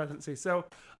going to win this presidency. So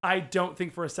I don't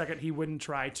think for a second he wouldn't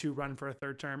try to run for a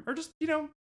third term or just,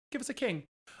 give us a king.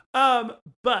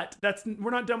 But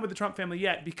we're not done with the Trump family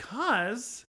yet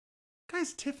because,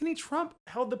 guys, Tiffany Trump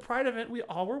held the Pride event we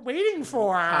all were waiting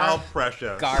for. How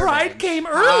precious. Pride came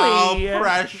early. How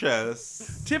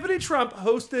precious. Tiffany Trump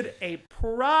hosted a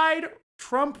Pride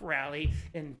Trump rally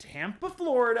in Tampa,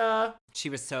 Florida. She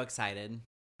was so excited.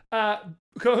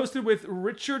 Co-hosted with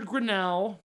Richard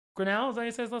Grenell. Grenell, is that how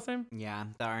you say his last name? Yeah,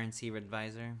 the RNC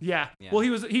advisor. Yeah. Well, he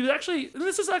was actually, and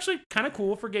this is actually kind of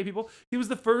cool for gay people. He was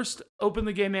the first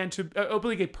openly gay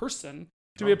person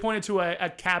to be appointed to a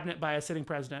cabinet by a sitting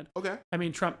president. Okay. I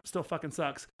mean, Trump still fucking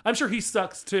sucks. I'm sure he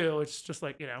sucks too. It's just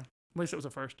like, at least it was a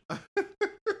first.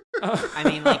 I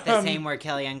mean, like the same where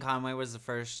Kellyanne Conway was the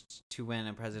first to win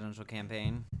a presidential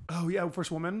campaign. Oh yeah,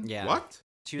 first woman. Yeah. What?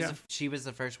 She was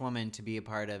the first woman to be a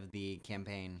part of the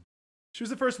campaign. She was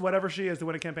the first whatever she is to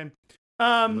win a campaign.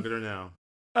 Look at her now.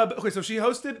 Okay, so she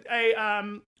hosted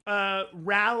a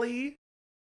rally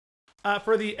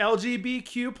for the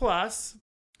LGBTQ plus.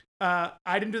 I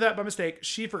didn't do that by mistake.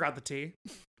 She forgot the T.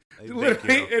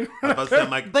 Literally,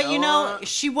 but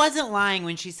she wasn't lying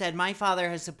when she said, "My father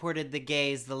has supported the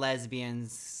gays, the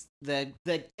lesbians, the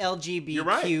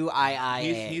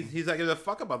LGBTQIA." He's not giving a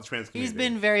fuck about the trans community. He's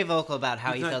been very vocal about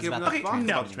how he feels about the trans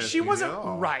community. No, she wasn't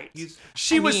right.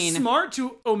 She was smart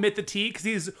to omit the T because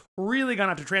he's really gone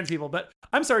after trans people. But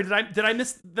I'm sorry, did I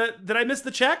miss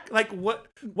the check? Like what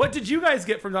did you guys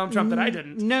get from Donald Trump that I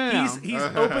didn't? No. He's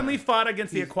openly fought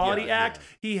against the Equality Act.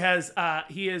 Yeah.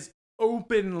 He is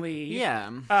openly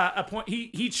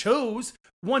he chose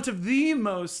one of the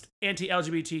most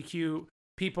anti-LGBTQ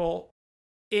people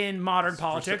in modern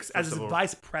politics as his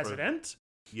vice president.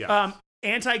 Yeah.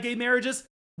 Anti-gay marriages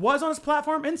was on his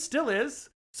platform and still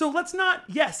is. So let's not.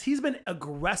 Yes, he's been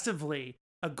aggressively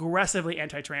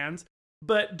anti-trans,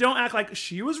 but don't act like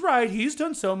she was right. He's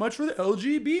done so much for the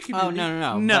LGBT community.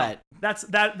 Oh no. No, but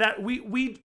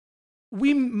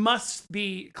we must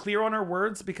be clear on our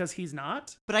words because he's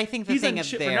not. But I think he's done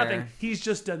shit for nothing. He's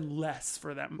just done less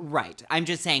for them. Right. I'm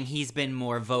just saying he's been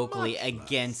more vocally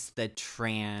against the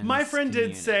trans. My friend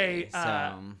community, did say,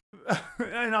 so.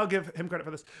 and I'll give him credit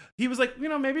for this. He was like,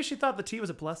 maybe she thought the T was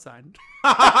a plus sign.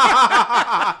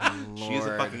 She's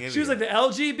a fucking idiot. She was like the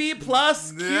LGB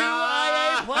plus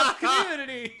QIA plus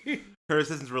community. Her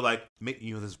assistants were like,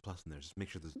 there's a plus in there. Just make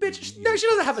sure there's... Bitch, no, she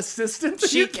doesn't have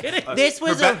assistants. Are you kidding? This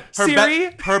was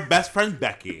Siri? Her best friend,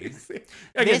 Becky.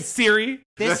 Siri.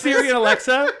 Siri and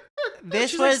Alexa.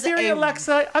 This She's was like, Siri,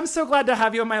 Alexa, I'm so glad to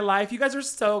have you in my life. You guys are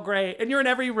so great. And you're in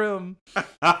every room.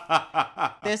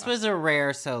 This was a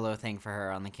rare solo thing for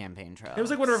her on the campaign trail. It was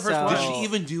like one of her first ones. Did she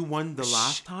even do one the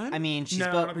last time? I mean, she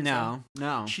spoke... No.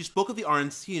 She spoke at the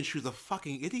RNC and she was a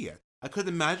fucking idiot. I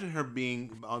couldn't imagine her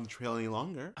being on the trail any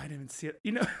longer. I didn't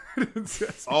even see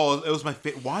it. Oh, it was my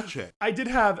favorite. Watch it. I did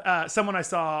have someone I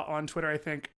saw on Twitter, I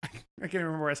think. I can't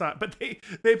remember where I saw it, but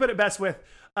they put it best with,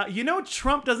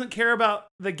 Trump doesn't care about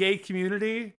the gay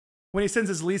community when he sends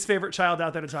his least favorite child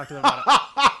out there to talk to them about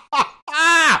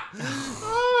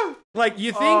it. Like,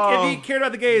 you think if he cared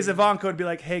about the gays, Ivanka would be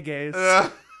like, hey, gays.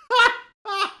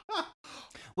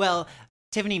 Well,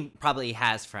 Tiffany probably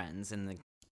has friends in the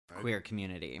queer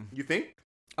community. You think?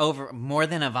 Over more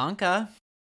than Ivanka.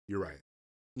 You're right.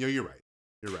 You're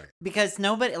right. Because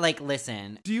nobody,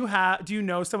 listen. Do you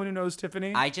know someone who knows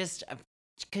Tiffany?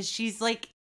 Because she's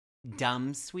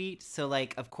dumb sweet. So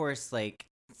of course,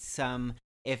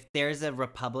 if there's a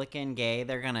Republican gay,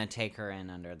 they're gonna take her in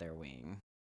under their wing.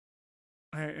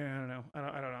 I don't know.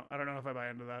 I don't know if I buy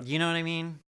into that. You know what I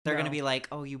mean? They're gonna be like,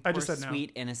 oh, you poor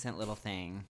sweet no. innocent little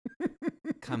thing.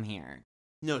 Come here.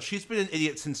 No, she's been an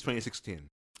idiot since 2016.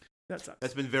 That sucks.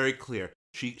 That's been very clear.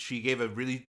 She gave a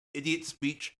really idiot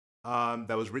speech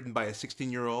that was written by a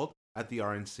 16-year-old at the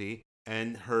RNC,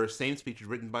 and her same speech was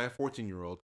written by a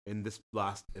 14-year-old in this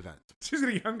last event. She's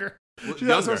getting younger.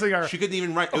 Younger. She couldn't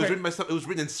even write. Okay. It was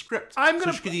written in script. I'm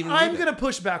gonna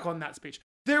push back on that speech.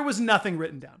 There was nothing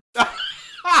written down.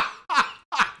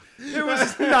 There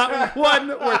was not one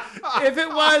word. If it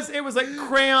was like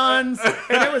crayons,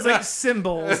 and it was like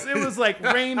symbols. It was like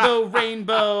rainbow.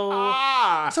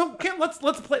 So let's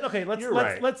play. Okay, let's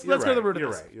go to the root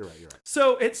of this. You're right.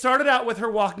 So it started out with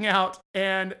her walking out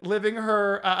and living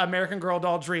her American Girl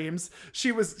doll dreams.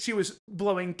 She was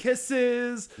blowing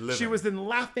kisses. She was then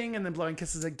laughing and then blowing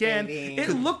kisses again. It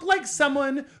looked like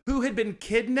someone who had been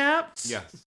kidnapped. Yes.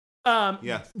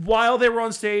 While they were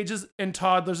on stages in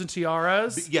toddlers and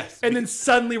tiaras, and then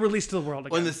suddenly released to the world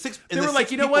again. They were like,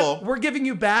 what? We're giving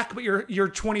you back, but you're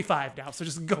 25 now, so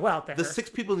just go out there. The 6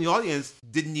 people in the audience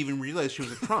didn't even realize she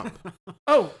was a Trump.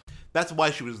 Oh, that's why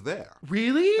she was there.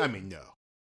 Really? I mean, no,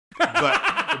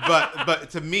 but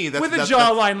to me, that's with a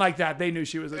jawline like that, they knew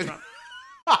she was a Trump.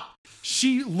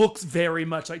 She looks very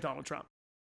much like Donald Trump.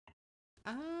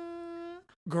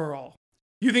 Girl.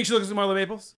 You think she looks like Marla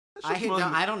Maples?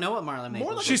 I don't know what Marla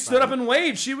Maples She stood up and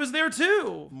waved. She was there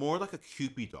too. More like a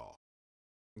Cupid doll.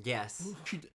 Yes.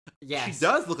 She Yes.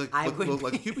 does look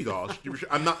like a Cupid doll.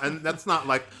 I'm not, and that's not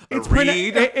like a It's read or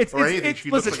anything. It's, She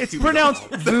listen, looks like it's Cupid pronounced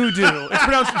doll. voodoo. It's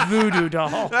pronounced voodoo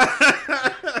doll.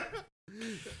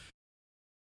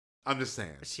 I'm just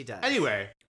saying. She does. Anyway.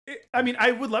 I mean,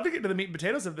 I would love to get to the meat and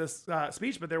potatoes of this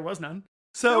speech, but there was none.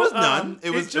 So there was none.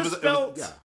 It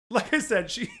felt, like I said,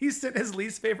 he sent his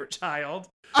least favorite child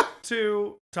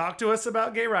to talk to us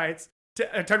about gay rights, to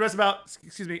talk to us about,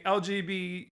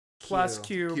 LGBT plus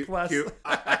Q plus QIIA.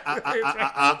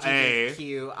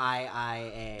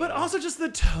 But also just the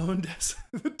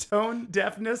tone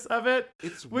deafness of it.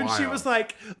 It's when wild. She was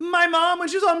like, my mom, when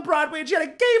she was on Broadway, and she had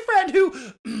a gay friend who,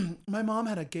 my mom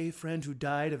had a gay friend who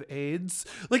died of AIDS.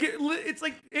 Like it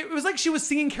was like she was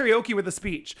singing karaoke with a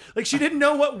speech. Like she didn't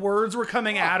know what words were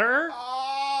coming at her.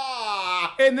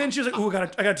 And then she was like, "Ooh, I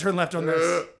gotta turn left on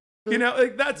this." You know,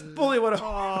 like that's fully what.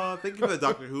 Thank you for the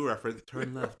Doctor Who reference.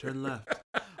 Turn left.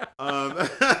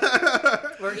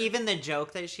 Or even the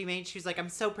joke that she made. She was like, "I'm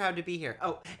so proud to be here."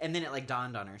 Oh, and then it like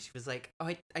dawned on her. She was like,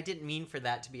 "Oh, I didn't mean for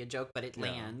that to be a joke, but it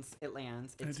lands. It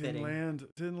lands. It's fitting."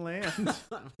 Didn't land.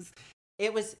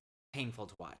 It was painful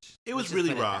to watch. It was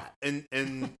really rough, and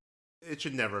it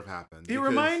should never have happened. It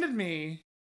reminded me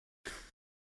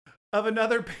of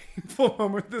another painful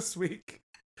moment this week,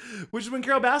 which is when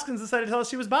Carol Baskins decided to tell us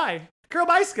she was bi. Carol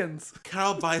Baskins.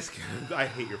 I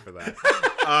hate you for that.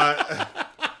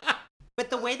 But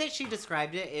the way that she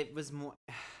described it, it was more...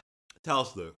 Tell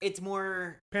us, Luke. It's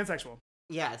more... pansexual.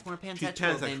 Yeah, it's more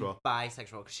pansexual than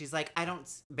bisexual. Cause she's like,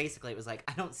 basically it was like,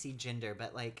 I don't see gender,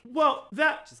 but like... Well,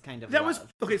 that... just kind of that love. Was...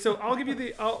 Okay, so I'll give you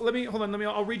the... I'll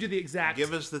read you the exact...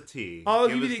 Give us the tea. I'll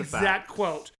give you the exact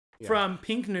quote. Yeah. From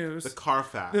Pink News. The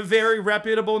Carfax. The very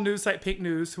reputable news site Pink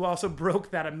News, who also broke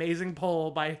that amazing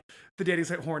poll by the dating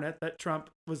site Hornet that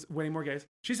Trump was winning more gays.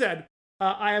 She said,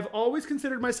 I have always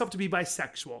considered myself to be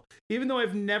bisexual. Even though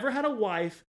I've never had a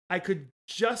wife, I could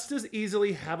just as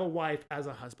easily have a wife as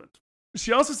a husband.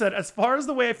 She also said, as far as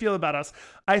the way I feel about us,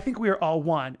 I think we are all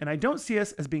one, and I don't see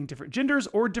us as being different genders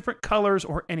or different colors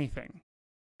or anything.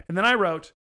 And then I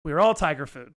wrote, we are all tiger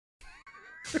food.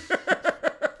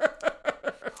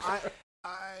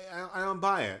 I don't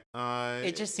buy it.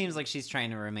 It just seems like she's trying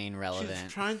to remain relevant.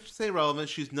 She's trying to stay relevant.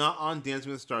 She's not on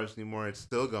Dancing with the Stars anymore. It's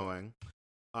still going.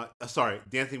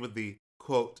 Dancing with the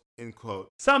quote, in quote.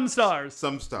 Some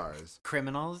stars.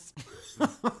 Criminals.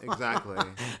 Exactly.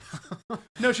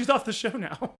 No, she's off the show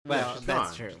now. Well,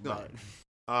 that's true. But...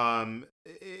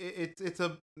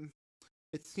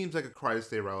 it seems like a cry to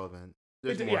stay relevant.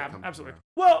 Absolutely.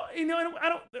 Well,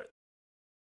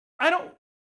 I don't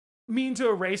mean to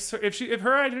erase her if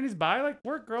her identity's bi, like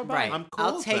work, girl, bi. Right. I'm cool.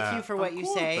 I'll take you for what you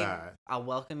say. That. I'll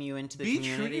welcome you into the community.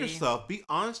 Be community. true to yourself. Be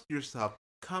honest to yourself.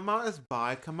 Come out as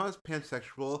bi. Come out as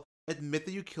pansexual. Admit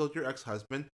that you killed your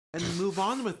ex-husband and move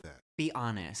on with it. Be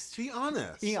honest. Be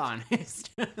honest. Be honest.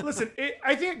 Listen,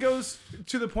 I think it goes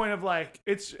to the point of like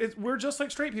it's we're just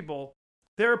like straight people.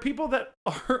 There are people that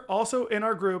are also in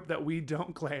our group that we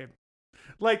don't claim,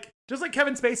 like just like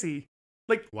Kevin Spacey.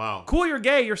 Like, wow, cool, you're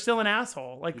gay, you're still an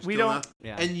asshole. Like, we don't...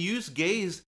 And use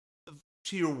gays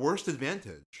to your worst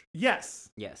advantage. Yes.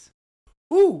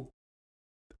 Ooh.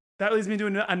 That leads me to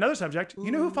another subject.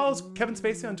 You know who follows Kevin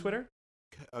Spacey on Twitter?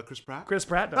 Chris Pratt? Chris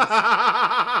Pratt does.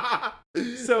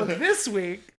 So this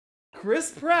week,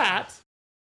 Chris Pratt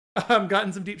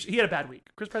gotten some deep... He had a bad week.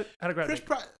 Chris Pratt had a bad week.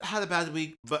 Pratt had a bad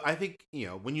week, but I think,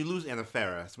 when you lose Anna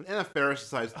Faris, when Anna Faris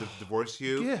decides to divorce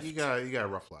you, you got a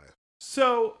rough life.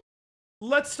 So...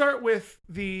 let's start with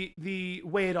the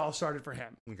way it all started for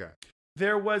him. Okay.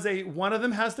 There was a one of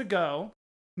them has to go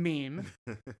meme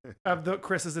of the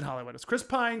Chris's in Hollywood. It's Chris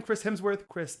Pine, Chris Hemsworth,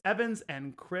 Chris Evans,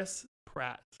 and Chris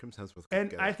Pratt. Chris Hemsworth.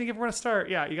 And I think if we're gonna start,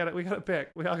 we gotta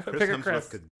pick. We all gotta pick a Chris. Chris Hemsworth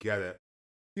could get it.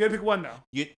 You gotta pick one though.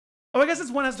 I guess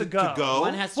it's one has to go.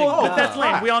 One has to go. Oh, that's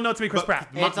lame. We all know it's gonna be Chris Pratt.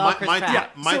 It's all Chris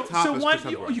Pratt. My top so is one,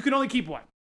 Chris Hemsworth. you can only keep one.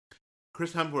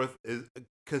 Chris Hemsworth is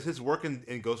because his work in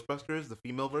Ghostbusters, the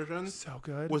female version, so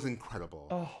good, was incredible.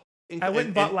 Oh, I went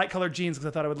and bought light colored jeans because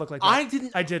I thought I would look like that.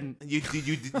 I didn't. You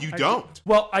don't.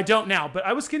 Well, I don't now, but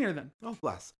I was skinnier then. Oh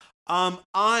bless.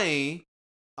 I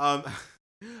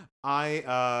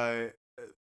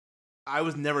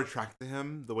was never attracted to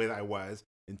him the way that I was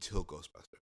until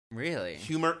Ghostbusters. Really?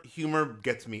 Humor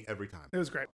gets me every time. It was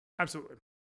great. Absolutely.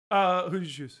 Who did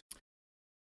you choose?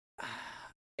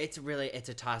 It's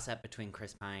a toss-up between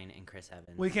Chris Pine and Chris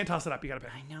Evans. Well, you can't toss it up. You gotta pick.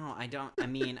 I know. I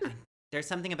mean, there's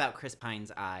something about Chris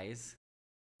Pine's eyes.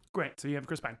 Great. So you have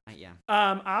Chris Pine. Yeah.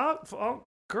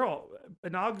 Girl,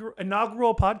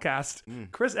 inaugural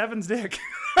podcast. Chris Evans' dick.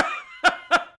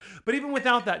 But even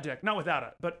without that dick, not without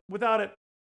it, but without it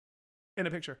in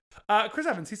a picture. Chris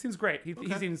Evans, he seems great. He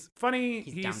seems funny.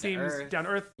 He seems down to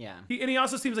earth. Yeah. And he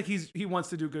also seems like he wants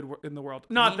to do good in the world.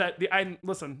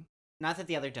 Listen. Not that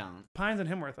the other don't. Pines and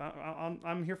Hemsworth.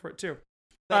 I'm here for it too.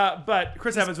 But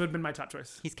Chris Evans would have been my top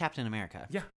choice. He's Captain America.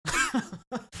 Yeah.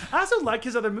 I also like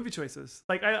his other movie choices.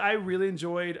 Like I really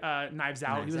enjoyed Knives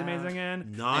Out. He was amazing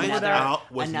in. Knives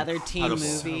Out was another teen movie.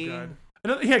 So good.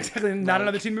 Yeah, exactly. Not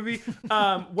another teen movie.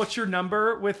 What's Your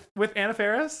Number with Anna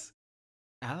Faris?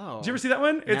 Oh. Did you ever see that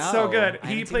one? It's so good.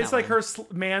 He plays like her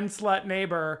man slut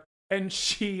neighbor, and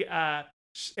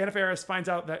Anna Faris finds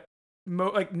out that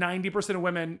like 90% of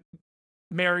women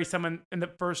marry someone in the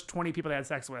first 20 people they had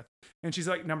sex with, and she's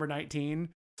like number 19.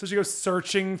 So she goes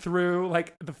searching through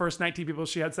like the first 19 people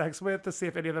she had sex with to see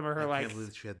if any of them are her. I can't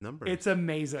believe she had numbers. It's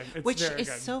amazing. It's Which very is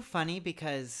good. so funny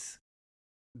because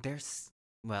there's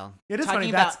it is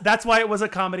funny. That's why it was a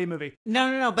comedy movie.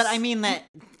 No. But I mean that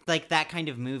like that kind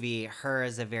of movie. Her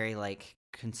as a very like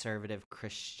conservative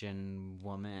Christian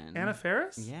woman. Anna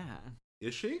Faris. Yeah.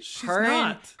 Is she? She's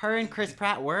not. Her and Chris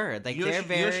Pratt were like they're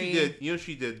very.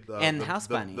 She did. And House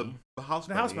Bunny. The House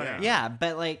Bunny. Yeah,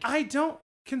 but like I don't.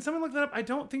 Can someone look that up? I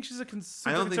don't think she's a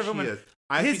conservative woman. Think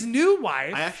she is. His new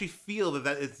wife. I actually feel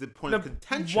that is the point of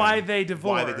contention. Why they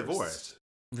divorced.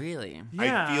 Really?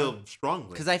 Yeah. I feel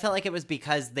strongly. Because I felt like it was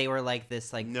because they were like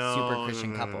this super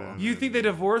Christian couple. You think they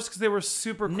divorced because they were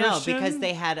super Christian? No, because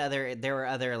there were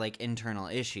other like internal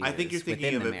issues. I think you're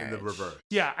thinking of it in the reverse.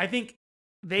 Yeah, I think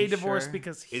they divorced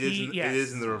because it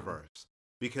is in the reverse.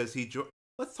 Because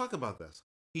let's talk about this.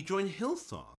 He joined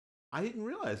Hillsong. I didn't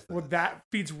realize that. Well, that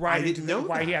feeds right into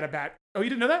why he had a bad... Oh, you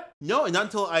didn't know that? No, not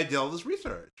until I did all this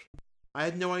research. I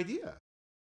had no idea.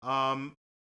 I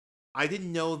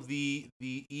didn't know the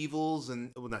evils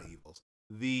and... Well, not evils.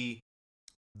 The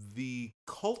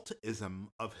cultism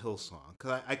of Hillsong.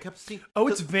 Because I kept seeing... Oh,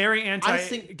 it's very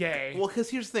anti-gay. Well, because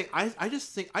here's the thing. I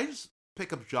just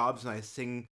pick up jobs and I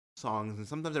sing songs. And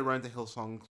sometimes I run into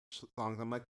Hillsong songs. I'm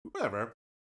like, whatever.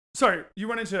 Sorry, you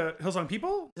run into Hillsong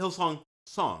people? Hillsong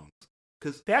songs,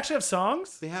 because they actually have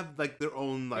songs. They have like their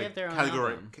own like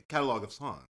own catalog of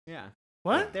songs. Yeah.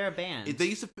 What? They're a band. It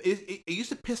used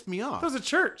to piss me off. It was a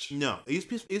church. No, it used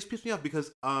to piss me off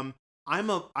because I'm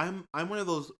one of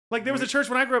those. Like there was a church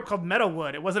when I grew up called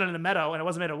Meadowwood. It wasn't in a meadow and it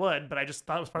wasn't made of wood, but I just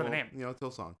thought it was part of the name. You know, it's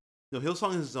Hillsong. No,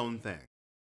 Hillsong is its own thing.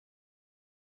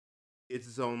 It's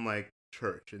its own like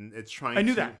church, and it's trying. I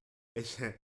knew that. It's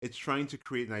trying to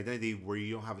create an identity where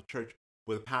you don't have a church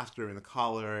with a pastor in a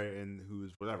collar and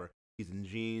who's whatever. He's in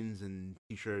jeans and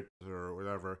t-shirts or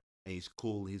whatever, and he's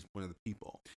cool. He's one of the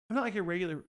people. I'm not like a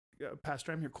regular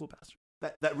pastor. I'm your cool pastor.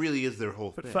 That really is their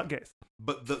whole thing. But fuck gays.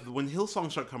 But when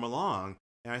Hillsong start coming along,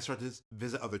 and I start to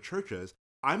visit other churches,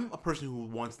 I'm a person who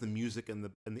wants the music and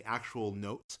the actual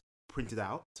notes printed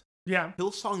out. Yeah.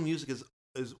 Hillsong music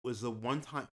was the one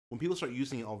time when people start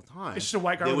using it all the time. It's just a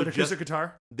white guy with an acoustic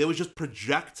guitar. They would just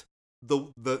project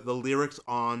the lyrics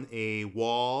on a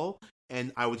wall,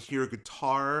 and I would hear a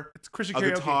guitar. It's Christian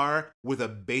karaoke. Guitar with a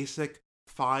basic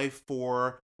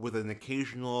 5/4 with an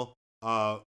occasional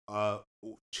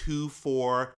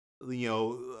 2/4.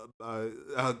 You're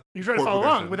trying to follow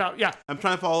along without. Yeah, I'm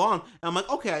trying to follow along, and I'm like,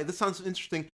 okay, this sounds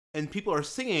interesting, and people are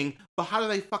singing, but how do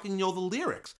they fucking know the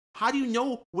lyrics? How do you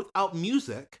know without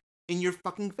music in your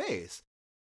fucking face?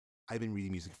 I've been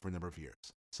reading music for a number of years,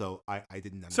 so I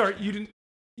didn't understand. Sorry, you didn't.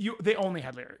 They only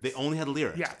had lyrics. They only had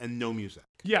lyrics, yeah, and no music.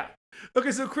 Yeah.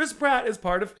 Okay, so Chris Pratt is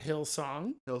part of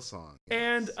Hillsong. Hillsong.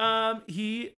 Yes. And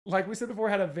he, like we said before,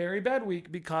 had a very bad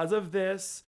week because of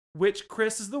this, which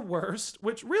Chris is the worst,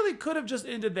 which really could have just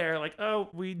ended there. Like, oh,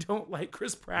 we don't like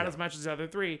Chris Pratt as much as the other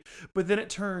three. But then it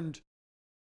turned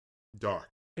dark.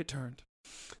 It turned.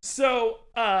 So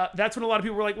that's when a lot of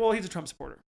people were like, well, he's a Trump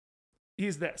supporter.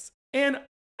 He's this. And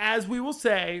as we will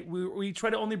say, we try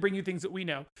to only bring you things that we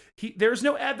know. There's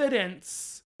no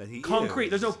evidence, that he concrete. Is.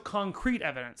 There's no concrete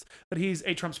evidence that he's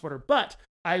a Trump supporter. But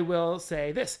I will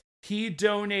say this: he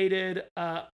donated,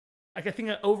 I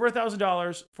think, over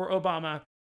 $1,000 for Obama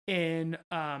in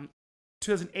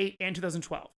 2008 and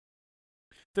 2012.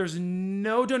 There's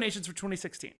no donations for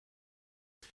 2016,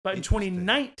 but in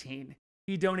 2019,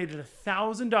 he donated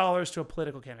 $1,000 to a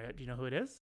political candidate. Do you know who it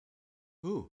is?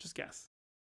 Who? Just guess.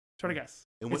 Try to guess.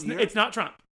 In what year? It's not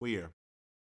Trump. What year?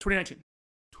 2019.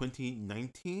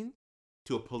 2019?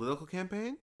 To a political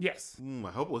campaign? Yes.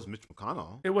 I hope it was Mitch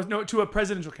McConnell. It was to a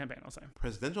presidential campaign, I'll say.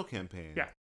 Presidential campaign? Yeah.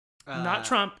 Not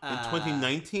Trump. In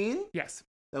 2019? Yes.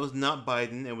 That was not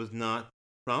Biden. It was not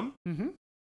Trump? Mm-hmm.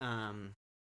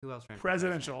 Who else ran for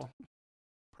presidential?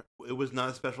 It was not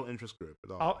a special interest group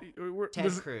at all.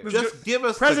 Ted Cruz. Just give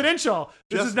us presidential.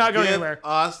 This is not going anywhere.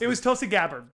 It was the... Tulsi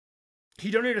Gabbard. He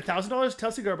donated $1,000 to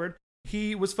Tulsi Gabbard.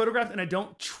 He was photographed in a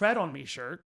 "Don't Tread on Me"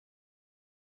 shirt.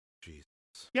 Jesus.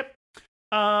 Yep.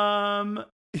 And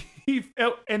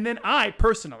then I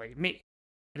personally, I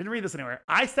didn't read this anywhere.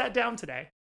 I sat down today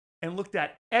and looked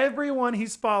at everyone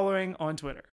he's following on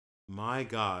Twitter. My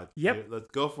God. Yep. Here, let's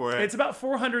go for it. It's about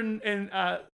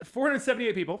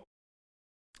 478 people.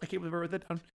 I can't believe I wrote that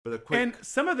down. But and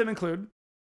some of them include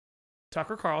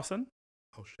Tucker Carlson.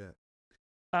 Oh, shit.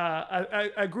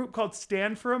 A group called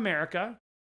Stand for America,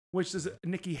 which is a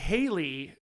Nikki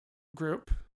Haley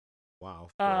group. Wow.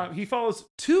 He follows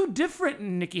 2 different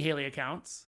Nikki Haley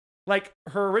accounts, like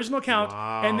her original account,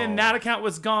 and then that account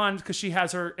was gone because she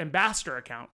has her ambassador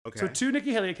account. Okay. So 2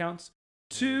 Nikki Haley accounts,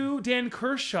 2 Dan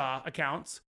Kershaw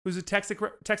accounts, who's a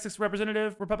Texas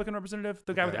representative, Republican representative,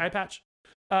 the guy with the eye patch.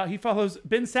 He follows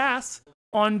Ben Sass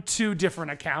on 2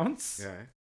 different accounts.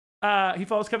 Okay. He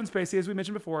follows Kevin Spacey, as we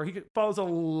mentioned before. He follows a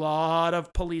lot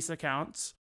of police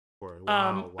accounts.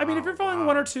 I mean, if you're following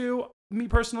 1 or 2, me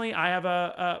personally, I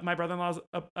have my brother-in-law's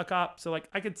a cop, so like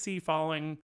I could see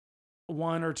following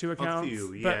 1 or 2 accounts.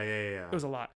 Yeah. It was a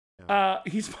lot. Yeah.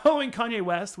 He's following Kanye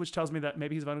West, which tells me that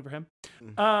maybe he's voting for him.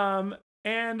 Mm-hmm.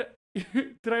 And I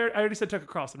already said Tucker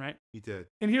Carlson, right? You did.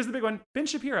 And here's the big one: Ben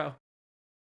Shapiro.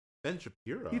 Ben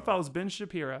Shapiro. He follows Ben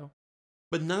Shapiro.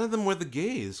 But none of them were the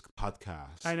gays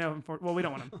podcast. I know. Well, we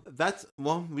don't want them.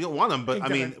 We don't want them, but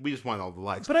Exactly. I mean, we just want all the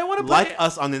likes. But I want to like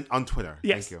us on Twitter.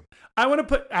 Yes. Thank you. I want to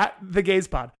put at the Gays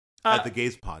Pod. At the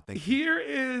Gays Pod. Thank you. Here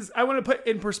is, I want to put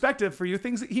in perspective for you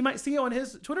things that he might see on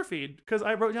his Twitter feed, because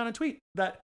I wrote down a tweet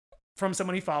that from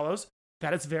someone he follows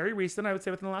that it's very recent, I would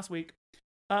say within the last week.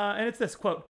 And it's this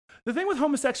quote: "The thing with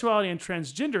homosexuality and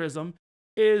transgenderism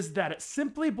is that it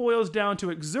simply boils down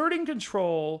to exerting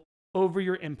control over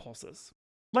your impulses.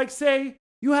 Like, say,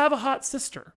 you have a hot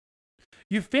sister.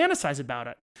 You fantasize about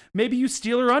it. Maybe you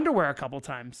steal her underwear a couple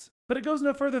times, but it goes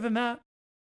no further than that."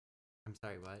 I'm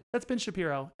sorry, what? That's Ben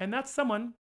Shapiro. And that's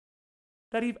someone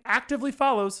that he actively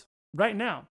follows right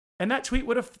now. And that tweet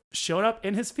would have shown up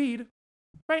in his feed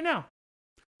right now.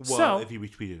 Well, if he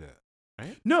retweeted it,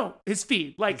 right? No, his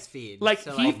feed. His feed. Like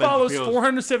So, he follows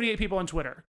 478 people on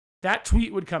Twitter. That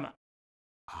tweet would come up.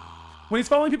 When he's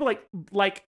following people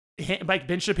like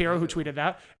Ben Shapiro, who tweeted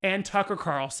that, and Tucker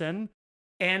Carlson,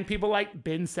 and people like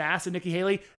Ben Sass and Nikki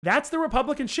Haley, that's the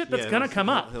Republican shit that's going to come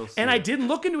up. And I didn't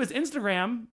look into his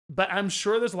Instagram, but I'm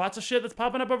sure there's lots of shit that's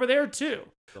popping up over there too.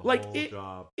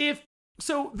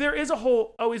 So there is a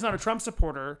whole, he's not a Trump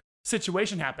supporter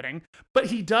situation happening, but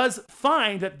he does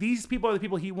find that these people are the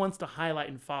people he wants to highlight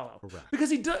and follow. Correct. Because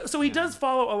he does, so he does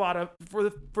follow a lot of, for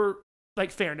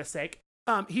like fairness sake,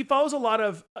 he follows a lot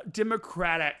of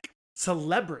Democratic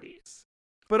celebrities,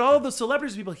 but all of the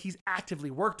celebrities people he's actively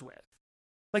worked with.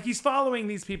 Like, he's following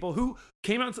these people who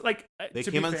came out, like, they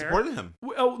to came be out and fair, supported him.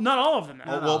 Well, not all of them.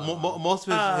 Most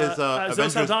of his Zoe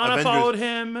Saldana followed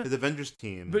him. His Avengers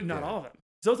team. But not all of them.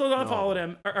 Zoe Saldana followed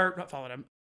him, or not followed him,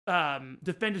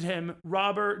 defended him.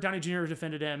 Robert Downey Jr.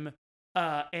 defended him,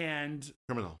 and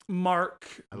Criminal. Mark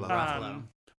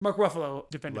Ruffalo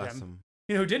defended Bless him. him.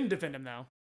 You know who didn't defend him, though?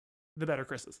 The better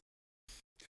Chris's.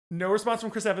 No response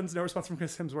from Chris Evans, no response from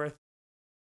Chris Hemsworth,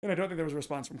 and I don't think there was a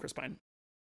response from Chris Pine.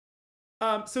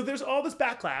 So there's all this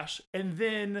backlash, and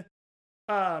then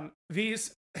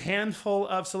these handful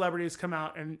of celebrities come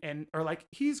out and are like,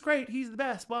 he's great, he's the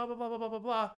best, blah, blah, blah, blah, blah, blah,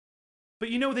 blah. But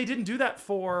they didn't do that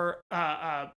for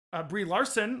Brie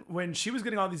Larson when she was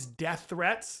getting all these death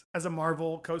threats as a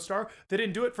Marvel co-star. They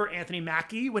didn't do it for Anthony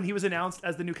Mackie when he was announced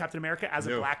as the new Captain America as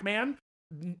a black man.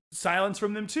 Silence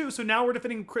from them too. So now we're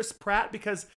defending Chris Pratt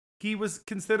because he was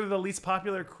considered the least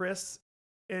popular Chris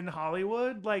in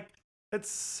Hollywood. Like, it's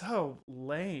so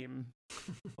lame.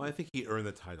 Well, I think he earned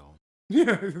the title.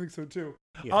 Yeah, I think so too.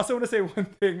 Yeah. I also want to say one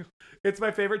thing. It's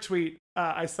my favorite tweet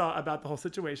I saw about the whole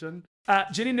situation.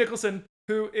 Jenny Nicholson,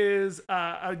 who is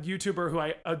a YouTuber who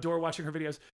I adore watching her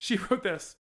videos, she wrote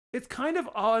this: "It's kind of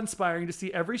awe-inspiring to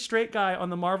see every straight guy on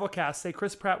the Marvel cast say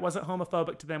Chris Pratt wasn't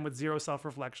homophobic to them with zero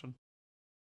self-reflection."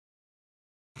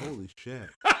 Holy shit.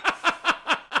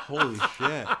 Holy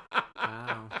shit.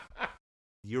 Wow.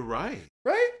 You're right.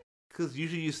 Right? Because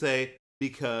usually you say,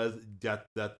 because da.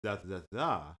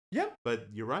 Yep. But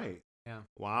you're right. Yeah.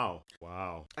 Wow.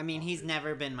 I mean, he's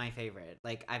never been my favorite.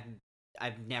 Like, I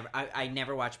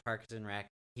never watched Parks and Rec.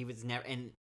 He was never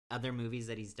in other movies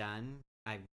that he's done.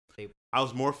 I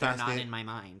was more they're fascinated. not in my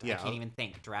mind. Yeah. I can't even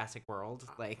think. Jurassic World,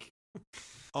 like.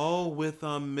 Oh, with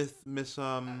Miss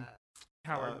Howard.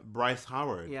 Bryce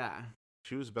Howard. Yeah.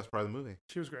 She was the best part of the movie.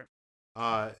 She was great.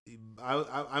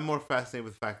 I'm more fascinated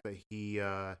with the fact that he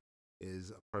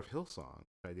is a part of Hillsong.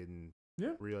 I didn't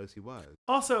realize he was.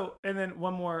 Also, and then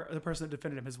one more, the person that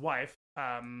defended him, his wife,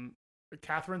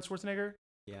 Catherine Schwarzenegger.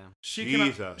 Yeah. She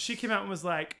came out and was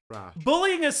like, Gosh.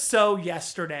 bullying is so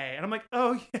yesterday. And I'm like,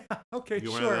 oh, yeah, okay,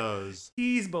 You're sure. one of those.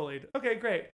 He's bullied. Okay,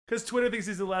 great. Because Twitter thinks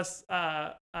he's a less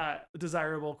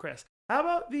desirable Chris. How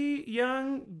about the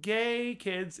young gay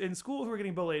kids in school who are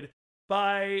getting bullied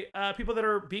by people that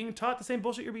are being taught the same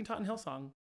bullshit you're being taught in Hillsong?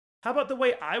 How about the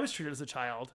way I was treated as a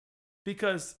child?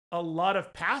 Because a lot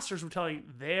of pastors were telling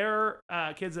their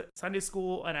kids at Sunday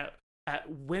school and at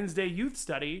Wednesday youth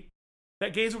study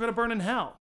that gays were going to burn in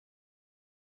hell.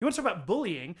 You want to talk about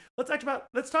bullying?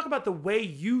 Let's talk about the way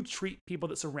you treat people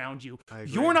that surround you.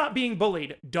 You're not being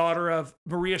bullied, daughter of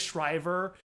Maria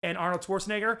Shriver and Arnold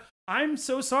Schwarzenegger. I'm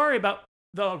so sorry about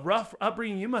the rough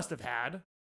upbringing you must have had.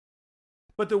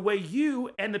 But the way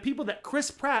you and the people that Chris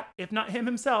Pratt, if not him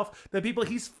himself, the people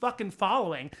he's fucking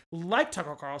following, like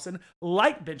Tucker Carlson,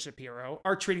 like Ben Shapiro,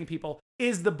 are treating people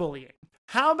is the bullying.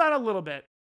 How about a little bit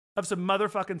of some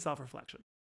motherfucking self-reflection?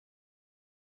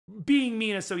 Being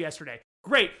mean is so yesterday.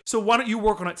 Great. So why don't you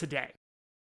work on it today?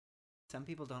 Some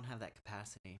people don't have that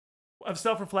capacity. Of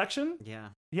self-reflection? Yeah.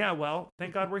 Yeah, well,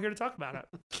 thank God we're here to talk about it.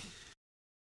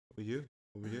 We do.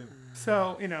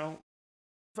 So,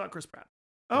 fuck Chris Pratt.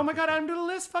 Oh my God, I'm to the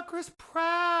list. Fuck Chris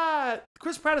Pratt.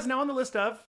 Chris Pratt is now on the list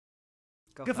of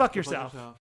Go fuck yourself.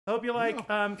 I hope you like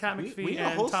Kat McPhee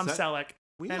and Tom Selleck.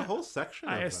 We need a whole section.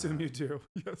 I assume you do.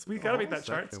 Yes, we gotta make that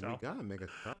chart still. We gotta make a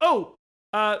chart. Oh,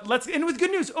 let's end with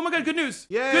good news. Oh my God, good news.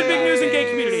 Yay! Good big news in gay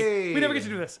community. We never get to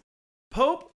do this.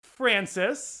 Pope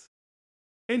Francis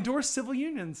endorsed civil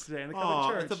unions today in the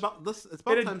Catholic Church. It's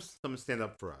about time someone stand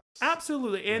up for us.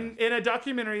 Absolutely. In a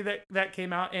documentary that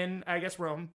came out in, I guess,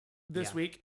 Rome this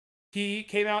week, he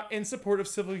came out in support of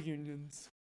civil unions.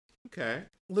 Okay.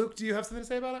 Luke, do you have something to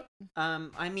say about it?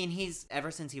 I mean, he's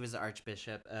ever since he was the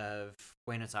Archbishop of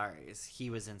Buenos Aires, he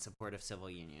was in support of civil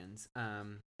unions.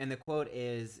 And the quote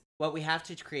is, "What we have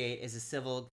to create is a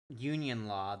civil union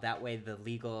law. That way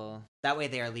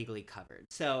they are legally covered."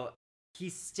 So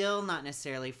he's still not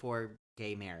necessarily for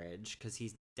gay marriage because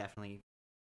he definitely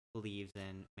believes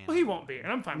in. Well, he won't be,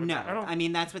 and I'm fine with that. I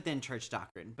mean, that's within church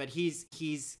doctrine, but he's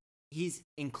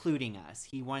including us.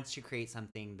 He wants to create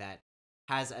something that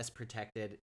has us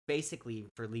protected basically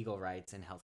for legal rights and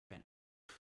health treatment.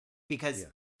 Because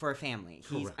for a family,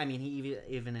 he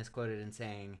even is quoted in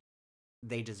saying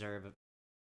they deserve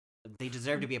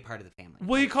to be a part of the family.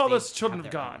 Well, he called us children of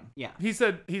God. Own. Yeah. He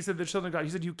said the children of God.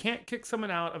 He said you can't kick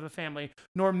someone out of a family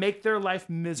nor make their life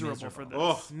miserable. For this.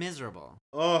 Oh, miserable.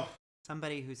 Oh.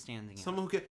 Somebody who's standing up. Someone who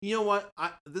can. You know what?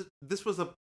 This was a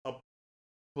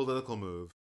political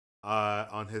move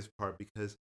on his part,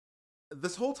 because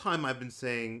this whole time I've been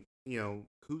saying,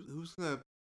 who's gonna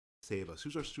save us?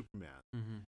 Who's our Superman?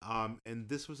 Mm-hmm. And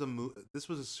this was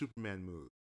a Superman move,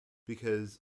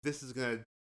 because this is gonna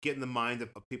get in the mind of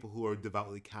people who are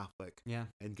devoutly Catholic,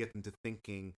 and get them to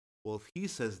thinking, well, if he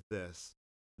says this,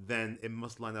 then it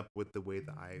must line up with the way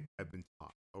that I've been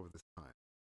taught over this time.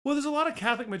 Well, there's a lot of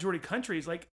Catholic majority countries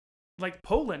like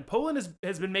Poland. Poland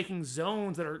has been making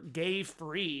zones that are gay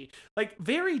free, like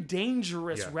very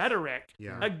dangerous rhetoric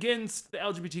against the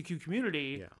LGBTQ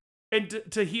community. Yeah. And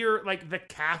to hear like the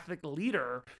Catholic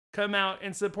leader come out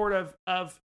in support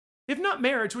of if not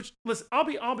marriage, which listen,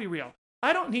 I'll be real.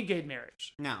 I don't need gay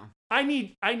marriage. No. I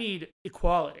need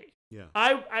equality. Yeah.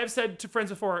 I've said to friends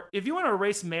before, if you want to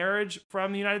erase marriage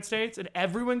from the United States and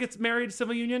everyone gets married to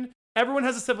civil union, everyone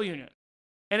has a civil union.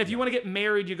 And if you want to get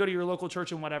married, you go to your local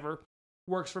church and whatever.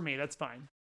 Works for me. That's fine.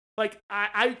 Like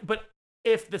but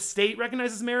if the state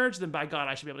recognizes marriage, then by God,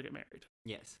 I should be able to get married.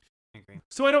 Yes, I agree.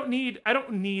 So I don't need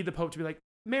the Pope to be like,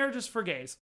 marriage is for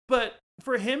gays. But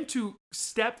for him to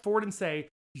step forward and say,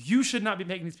 you should not be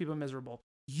making these people miserable.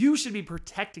 You should be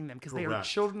protecting them because they are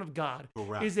children of God.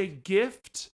 Correct. Is a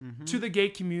gift to the gay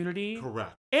community.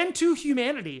 Correct. And to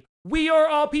humanity. We are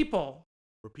all people.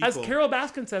 We're people. As Carol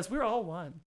Baskin says, we're all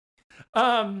one.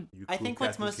 I think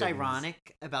what's most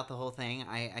ironic about the whole thing,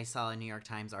 I saw a New York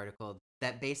Times article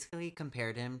that basically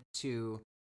compared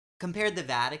the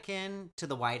Vatican to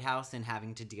the White House in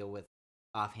having to deal with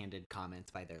offhanded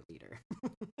comments by their leader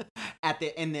at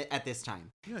this time,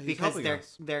 because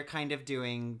they're kind of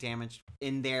doing damage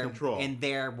in their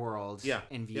world,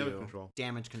 in view,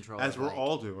 damage control, as we're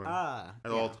all doing at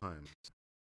all times.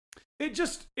 I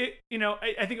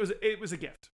think it was a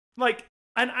gift, like,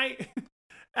 and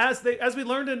as we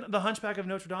learned in The Hunchback of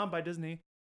Notre Dame by Disney,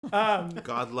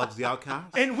 God loves the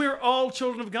outcast, and we're all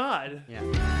children of God. Yeah.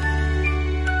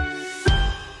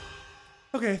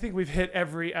 Okay, I think we've hit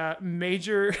every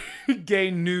major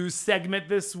gay news segment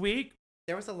this week.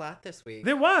 There was a lot this week.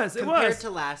 It was. Compared to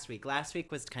last week. Last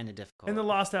week was kind of difficult. In the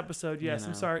lost episode, yes.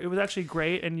 I'm sorry. It was actually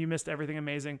great, and you missed everything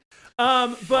amazing.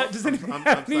 But does anyone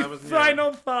have any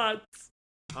final thoughts?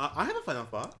 I have a final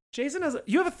thought. Jason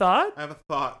you have a thought? I have a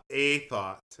thought. A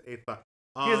thought. He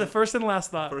has a first and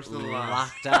last thought. First and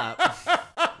last. Locked up.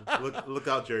 Look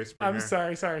out, Jerry Springer. I'm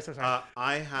sorry.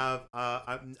 I have.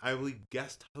 I will be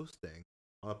guest hosting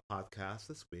on a podcast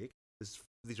this week.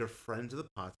 These are friends of the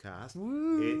podcast.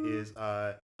 Woo. It is.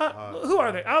 Who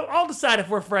are they? I'll decide if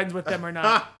we're friends with them or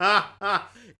not.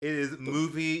 It is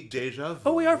Movie Deja Vu.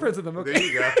 Oh, we are friends with them. Okay. There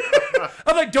you go.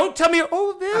 I'm like, don't tell me.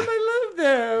 Oh, them. I love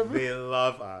them. They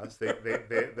love us.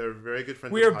 They're very good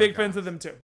friends. We are big fans of them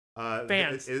too.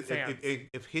 Fans. In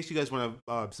case you guys want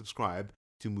to subscribe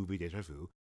to Movie Deja Vu,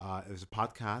 there's a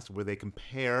podcast where they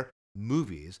compare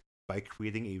movies by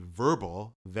creating a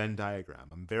verbal Venn diagram.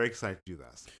 I'm very excited to do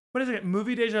this. What is it?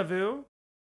 Movie Deja Vu? I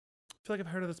feel like I've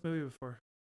heard of this movie before.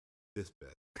 This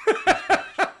bit.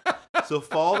 So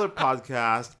follow their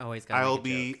podcast. I'll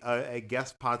be a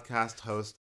guest podcast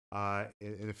host in a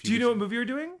few weeks. Do you know what movie you're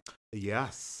doing?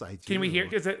 Yes, I do. Can we hear?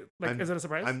 Is it a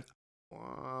surprise?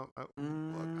 I'll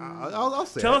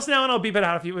say Tell us now and I'll beep it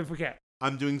out if we can.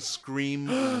 I'm doing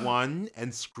Scream 1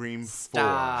 and Scream 4.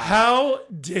 How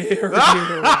dare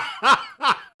you?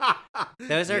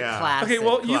 Those are classic. Okay,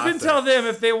 well, you can tell them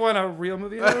if they want a real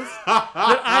movie host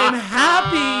that I'm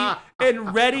happy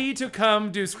and ready to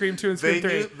come do Scream 2 and Scream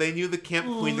 3. They knew the camp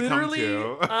queen to come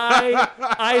to.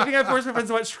 I think I forced my friends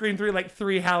to watch Scream 3 like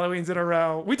 3 Halloweens in a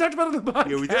row. We talked about it in the podcast.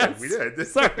 Yeah, we did.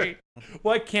 Sorry.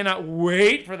 Well, I cannot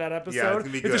wait for that episode. Yeah, it's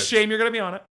gonna be good. It's a shame you're going to be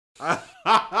on it.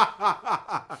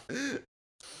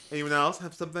 Anyone else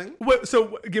have something? Wait,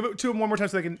 so give it to them one more time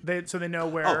so they know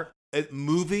where.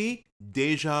 Movie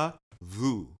Deja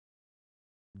Vu.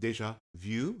 Deja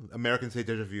Vu? Americans say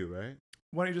Deja Vu, right?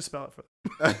 Why don't you just spell it for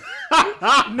them?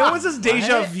 No one says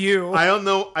Deja Vu. I don't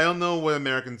know what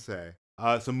Americans say.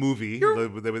 It's a movie.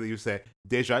 The way that you say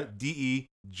Deja, DEJAVU.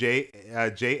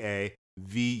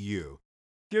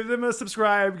 Give them a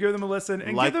subscribe, give them a listen,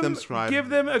 and give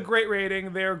them a great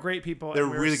rating. They're great people. They're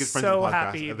really good friends of the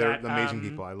podcast. They're amazing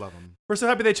people. I love them. We're so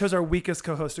happy they chose our weakest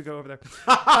co-host to go over there.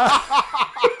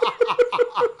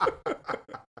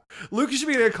 Luke, you should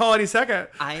be there to call any second.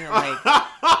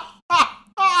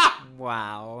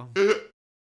 Wow.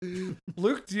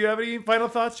 Luke, do you have any final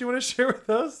thoughts you want to share with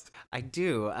us? I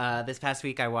do. This past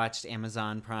week I watched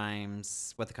Amazon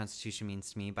Prime's What the Constitution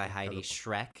Means to Me by Heidi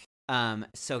Schreck.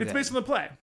 So it's based on the play.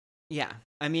 Yeah,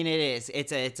 I mean it is.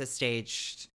 It's a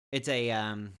staged. It's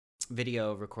a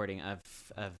video recording of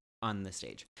on the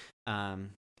stage.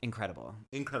 Incredible.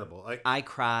 I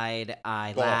cried.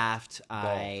 I laughed.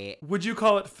 Would you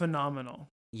call it phenomenal?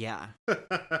 Yeah.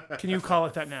 Can you call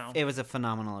it that now? It was a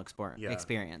phenomenal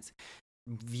experience.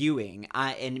 Viewing.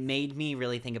 It made me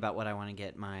really think about what I want to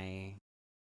get my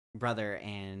brother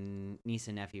and niece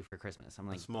and nephew for Christmas. I'm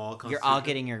like, you're all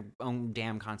getting your own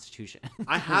damn Constitution.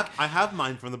 I have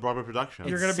mine from the Broadway production.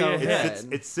 You're gonna be a hit.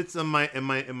 It sits in my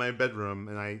bedroom,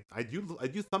 and I do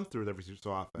thumb through it every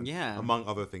so often. Yeah, among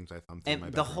other things, I thumb through.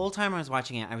 And the whole time I was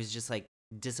watching it, I was just like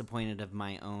disappointed of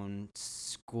my own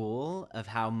school, of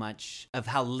how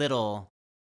little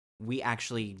we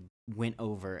actually went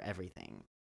over everything.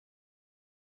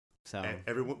 So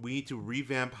everyone, we need to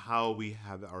revamp how we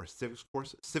have our civics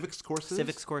courses. Civics courses,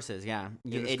 yeah.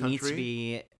 It needs to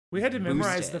be. We had to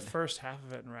memorize the first half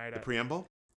of it and write it. The preamble.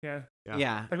 Yeah.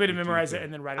 Yeah. Like we had to memorize it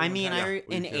and then write it. I mean,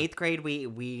 in 8th grade,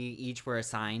 we each were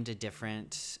assigned a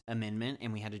different amendment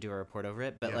and we had to do a report over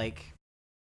it. But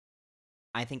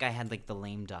I think I had like the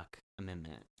lame duck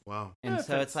amendment. Wow. And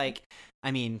so it's like,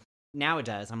 I mean, now it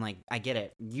does. I'm like, I get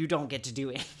it. You don't get to do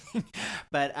anything.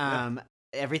 But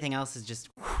everything else is just.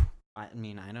 I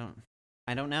mean, I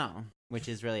don't know, which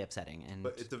is really upsetting, and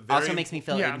also makes me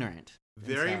feel ignorant.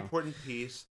 Very important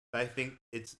piece. I think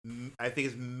is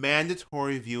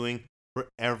mandatory viewing for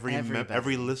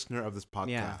every listener of this podcast.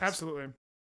 Yeah, absolutely.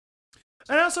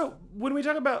 And also, when we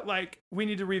talk about we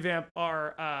need to revamp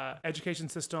our education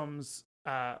systems,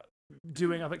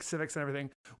 doing civics and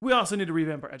everything, we also need to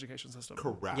revamp our education system.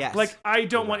 Correct. Yes. I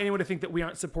don't want anyone to think that we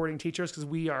aren't supporting teachers, because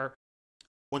we are.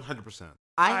 100%.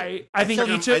 I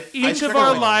think each of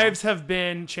our lives have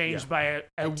been changed by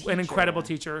an incredible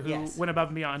teacher who went above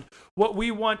and beyond. What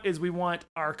we want is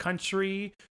our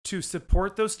country to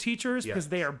support those teachers, because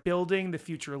they are building the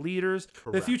future leaders,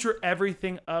 the future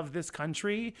everything of this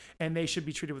country, and they should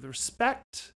be treated with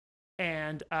respect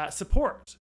and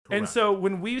support. Correct. And so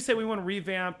when we say we want to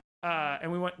revamp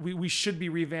and we should be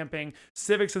revamping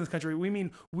civics in this country. We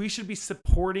mean we should be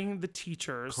supporting the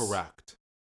teachers. Correct.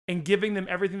 And giving them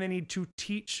everything they need to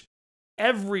teach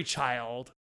every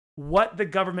child what the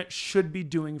government should be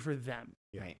doing for them.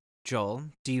 Right. Joel,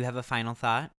 do you have a final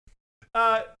thought?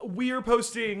 We are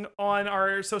posting on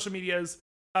our social medias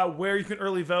where you can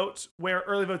early vote, where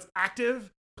early vote's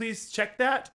active. Please check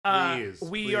that.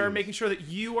 We are making sure that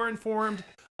you are informed.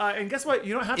 And guess what?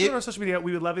 You don't have to go to our social media.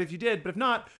 We would love it if you did. But if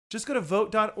not, just go to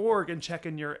vote.org and check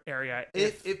in your area.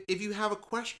 If you have a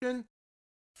question,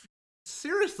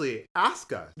 seriously,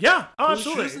 ask us. Yeah,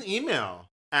 absolutely. Shoot us an email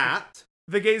at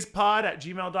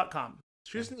thegayspod@gmail.com.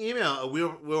 Shoot us an email.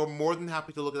 We're more than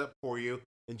happy to look it up for you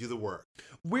and do the work.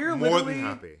 We're more than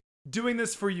happy doing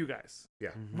this for you guys. Yeah.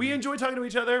 Mm-hmm. We enjoy talking to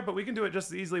each other, but we can do it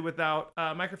just as easily without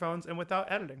microphones and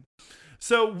without editing.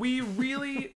 So we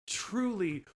really,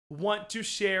 truly want to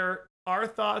share our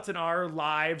thoughts and our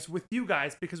lives with you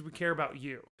guys because we care about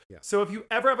you. Yeah. So if you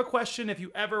ever have a question, if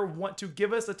you ever want to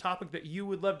give us a topic that you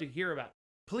would love to hear about,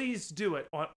 please do it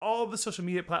on all of the social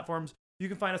media platforms. You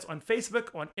can find us on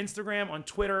Facebook, on Instagram, on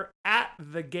Twitter,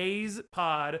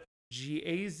 @thegayspod,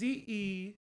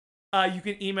 GAZE. You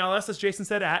can email us, as Jason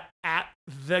said, at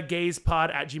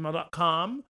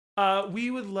thegayspod@gmail.com. We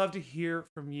would love to hear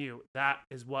from you. That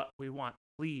is what we want.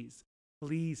 Please,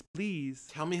 please, please.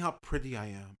 Tell me how pretty I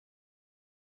am.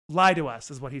 Lie to us,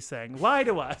 is what he's saying. Lie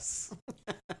to us.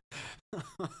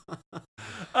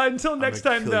 Until next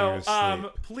time, though,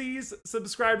 please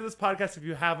subscribe to this podcast if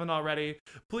you haven't already.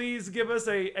 Please give us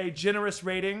a generous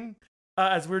rating,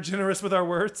 as we're generous with our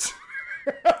words.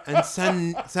 And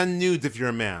send nudes if you're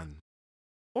a man.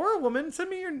 Or a woman. Send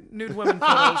me your nude women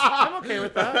photos. I'm okay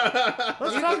with that.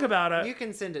 Let's talk about it. You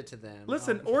can send it to them.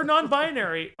 Listen, or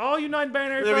non-binary. All you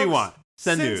non-binary Whatever folks, you want.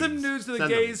 Send some nudes to the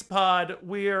Gays Pod.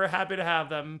 We are happy to have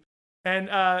them. And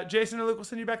Jason and Luke will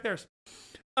send you back theirs.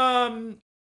 Don't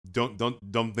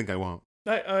think I won't.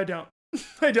 I don't.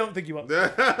 I don't think you will.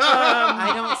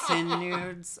 I don't send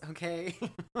nudes, okay?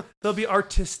 There'll be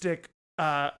artistic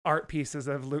art pieces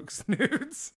of Luke's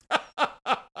nudes.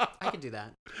 I could do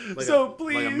that. Please,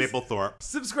 like a Maplethorpe.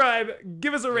 Subscribe,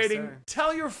 give us a rating, sir.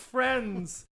 Tell your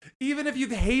friends. Even if you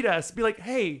hate us, be like,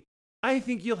 hey, I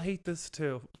think you'll hate this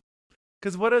too.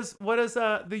 Because what is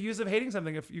the use of hating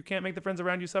something if you can't make the friends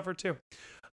around you suffer too?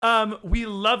 We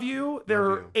love you. There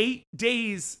are 8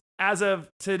 days as of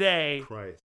today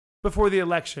before the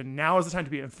election. Now is the time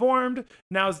to be informed.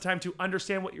 Now is the time to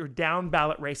understand what your down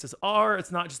ballot races are.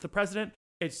 It's not just the president.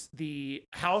 It's the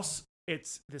House.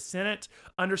 It's the Senate.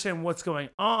 Understand what's going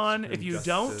on. If you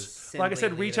don't, like I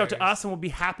said, reach out to us and we'll be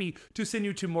happy to send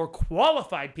you to more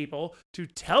qualified people to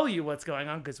tell you what's going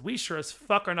on because we sure as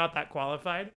fuck are not that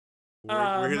qualified.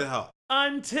 We're here to help.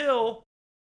 Until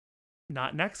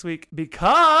not next week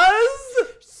because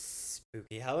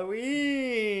Spooky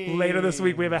Halloween. Later this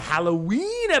week we have a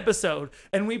Halloween episode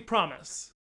and we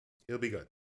promise it'll be good.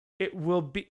 It will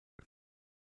be.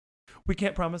 We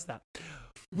can't promise that.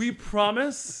 We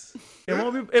promise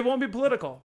it won't be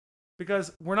political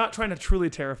because we're not trying to truly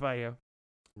terrify you.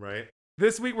 Right.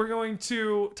 This week, we're going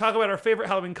to talk about our favorite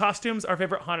Halloween costumes, our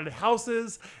favorite haunted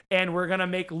houses, and we're going to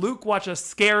make Luke watch a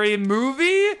scary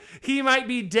movie. He might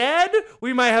be dead.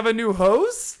 We might have a new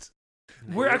host.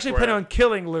 We're actually planning on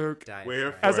killing Luke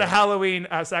as a Halloween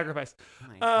sacrifice. Oh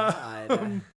my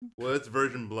God. Well, it's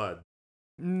virgin blood.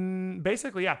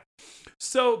 Basically, yeah.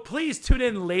 So please tune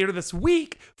in later this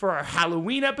week for our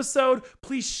Halloween episode.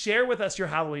 Please share with us your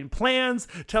Halloween plans.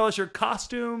 Tell us your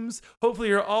costumes. Hopefully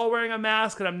you're all wearing a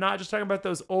mask, and I'm not just talking about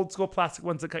those old school plastic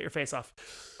ones that cut your face off.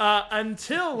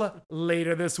 Until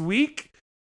later this week,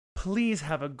 please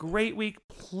have a great week.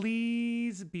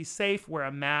 Please be safe, wear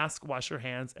a mask, wash your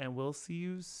hands, and we'll see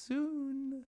you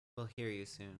soon. We'll hear you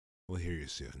soon. We'll hear you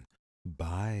soon.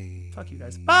 Bye. Fuck you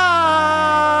guys. Bye.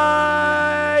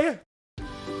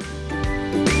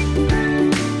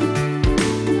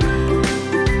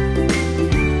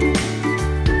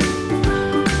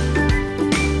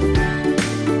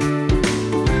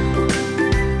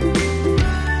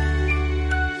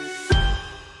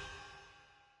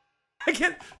 I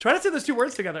can't try to say those two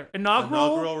words together.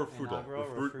 Inaugural refutal.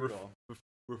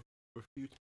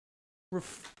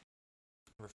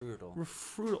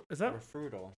 Refutal. Is that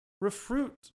refutal?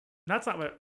 Refruit. That's not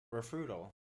what. Refutal.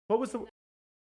 What was the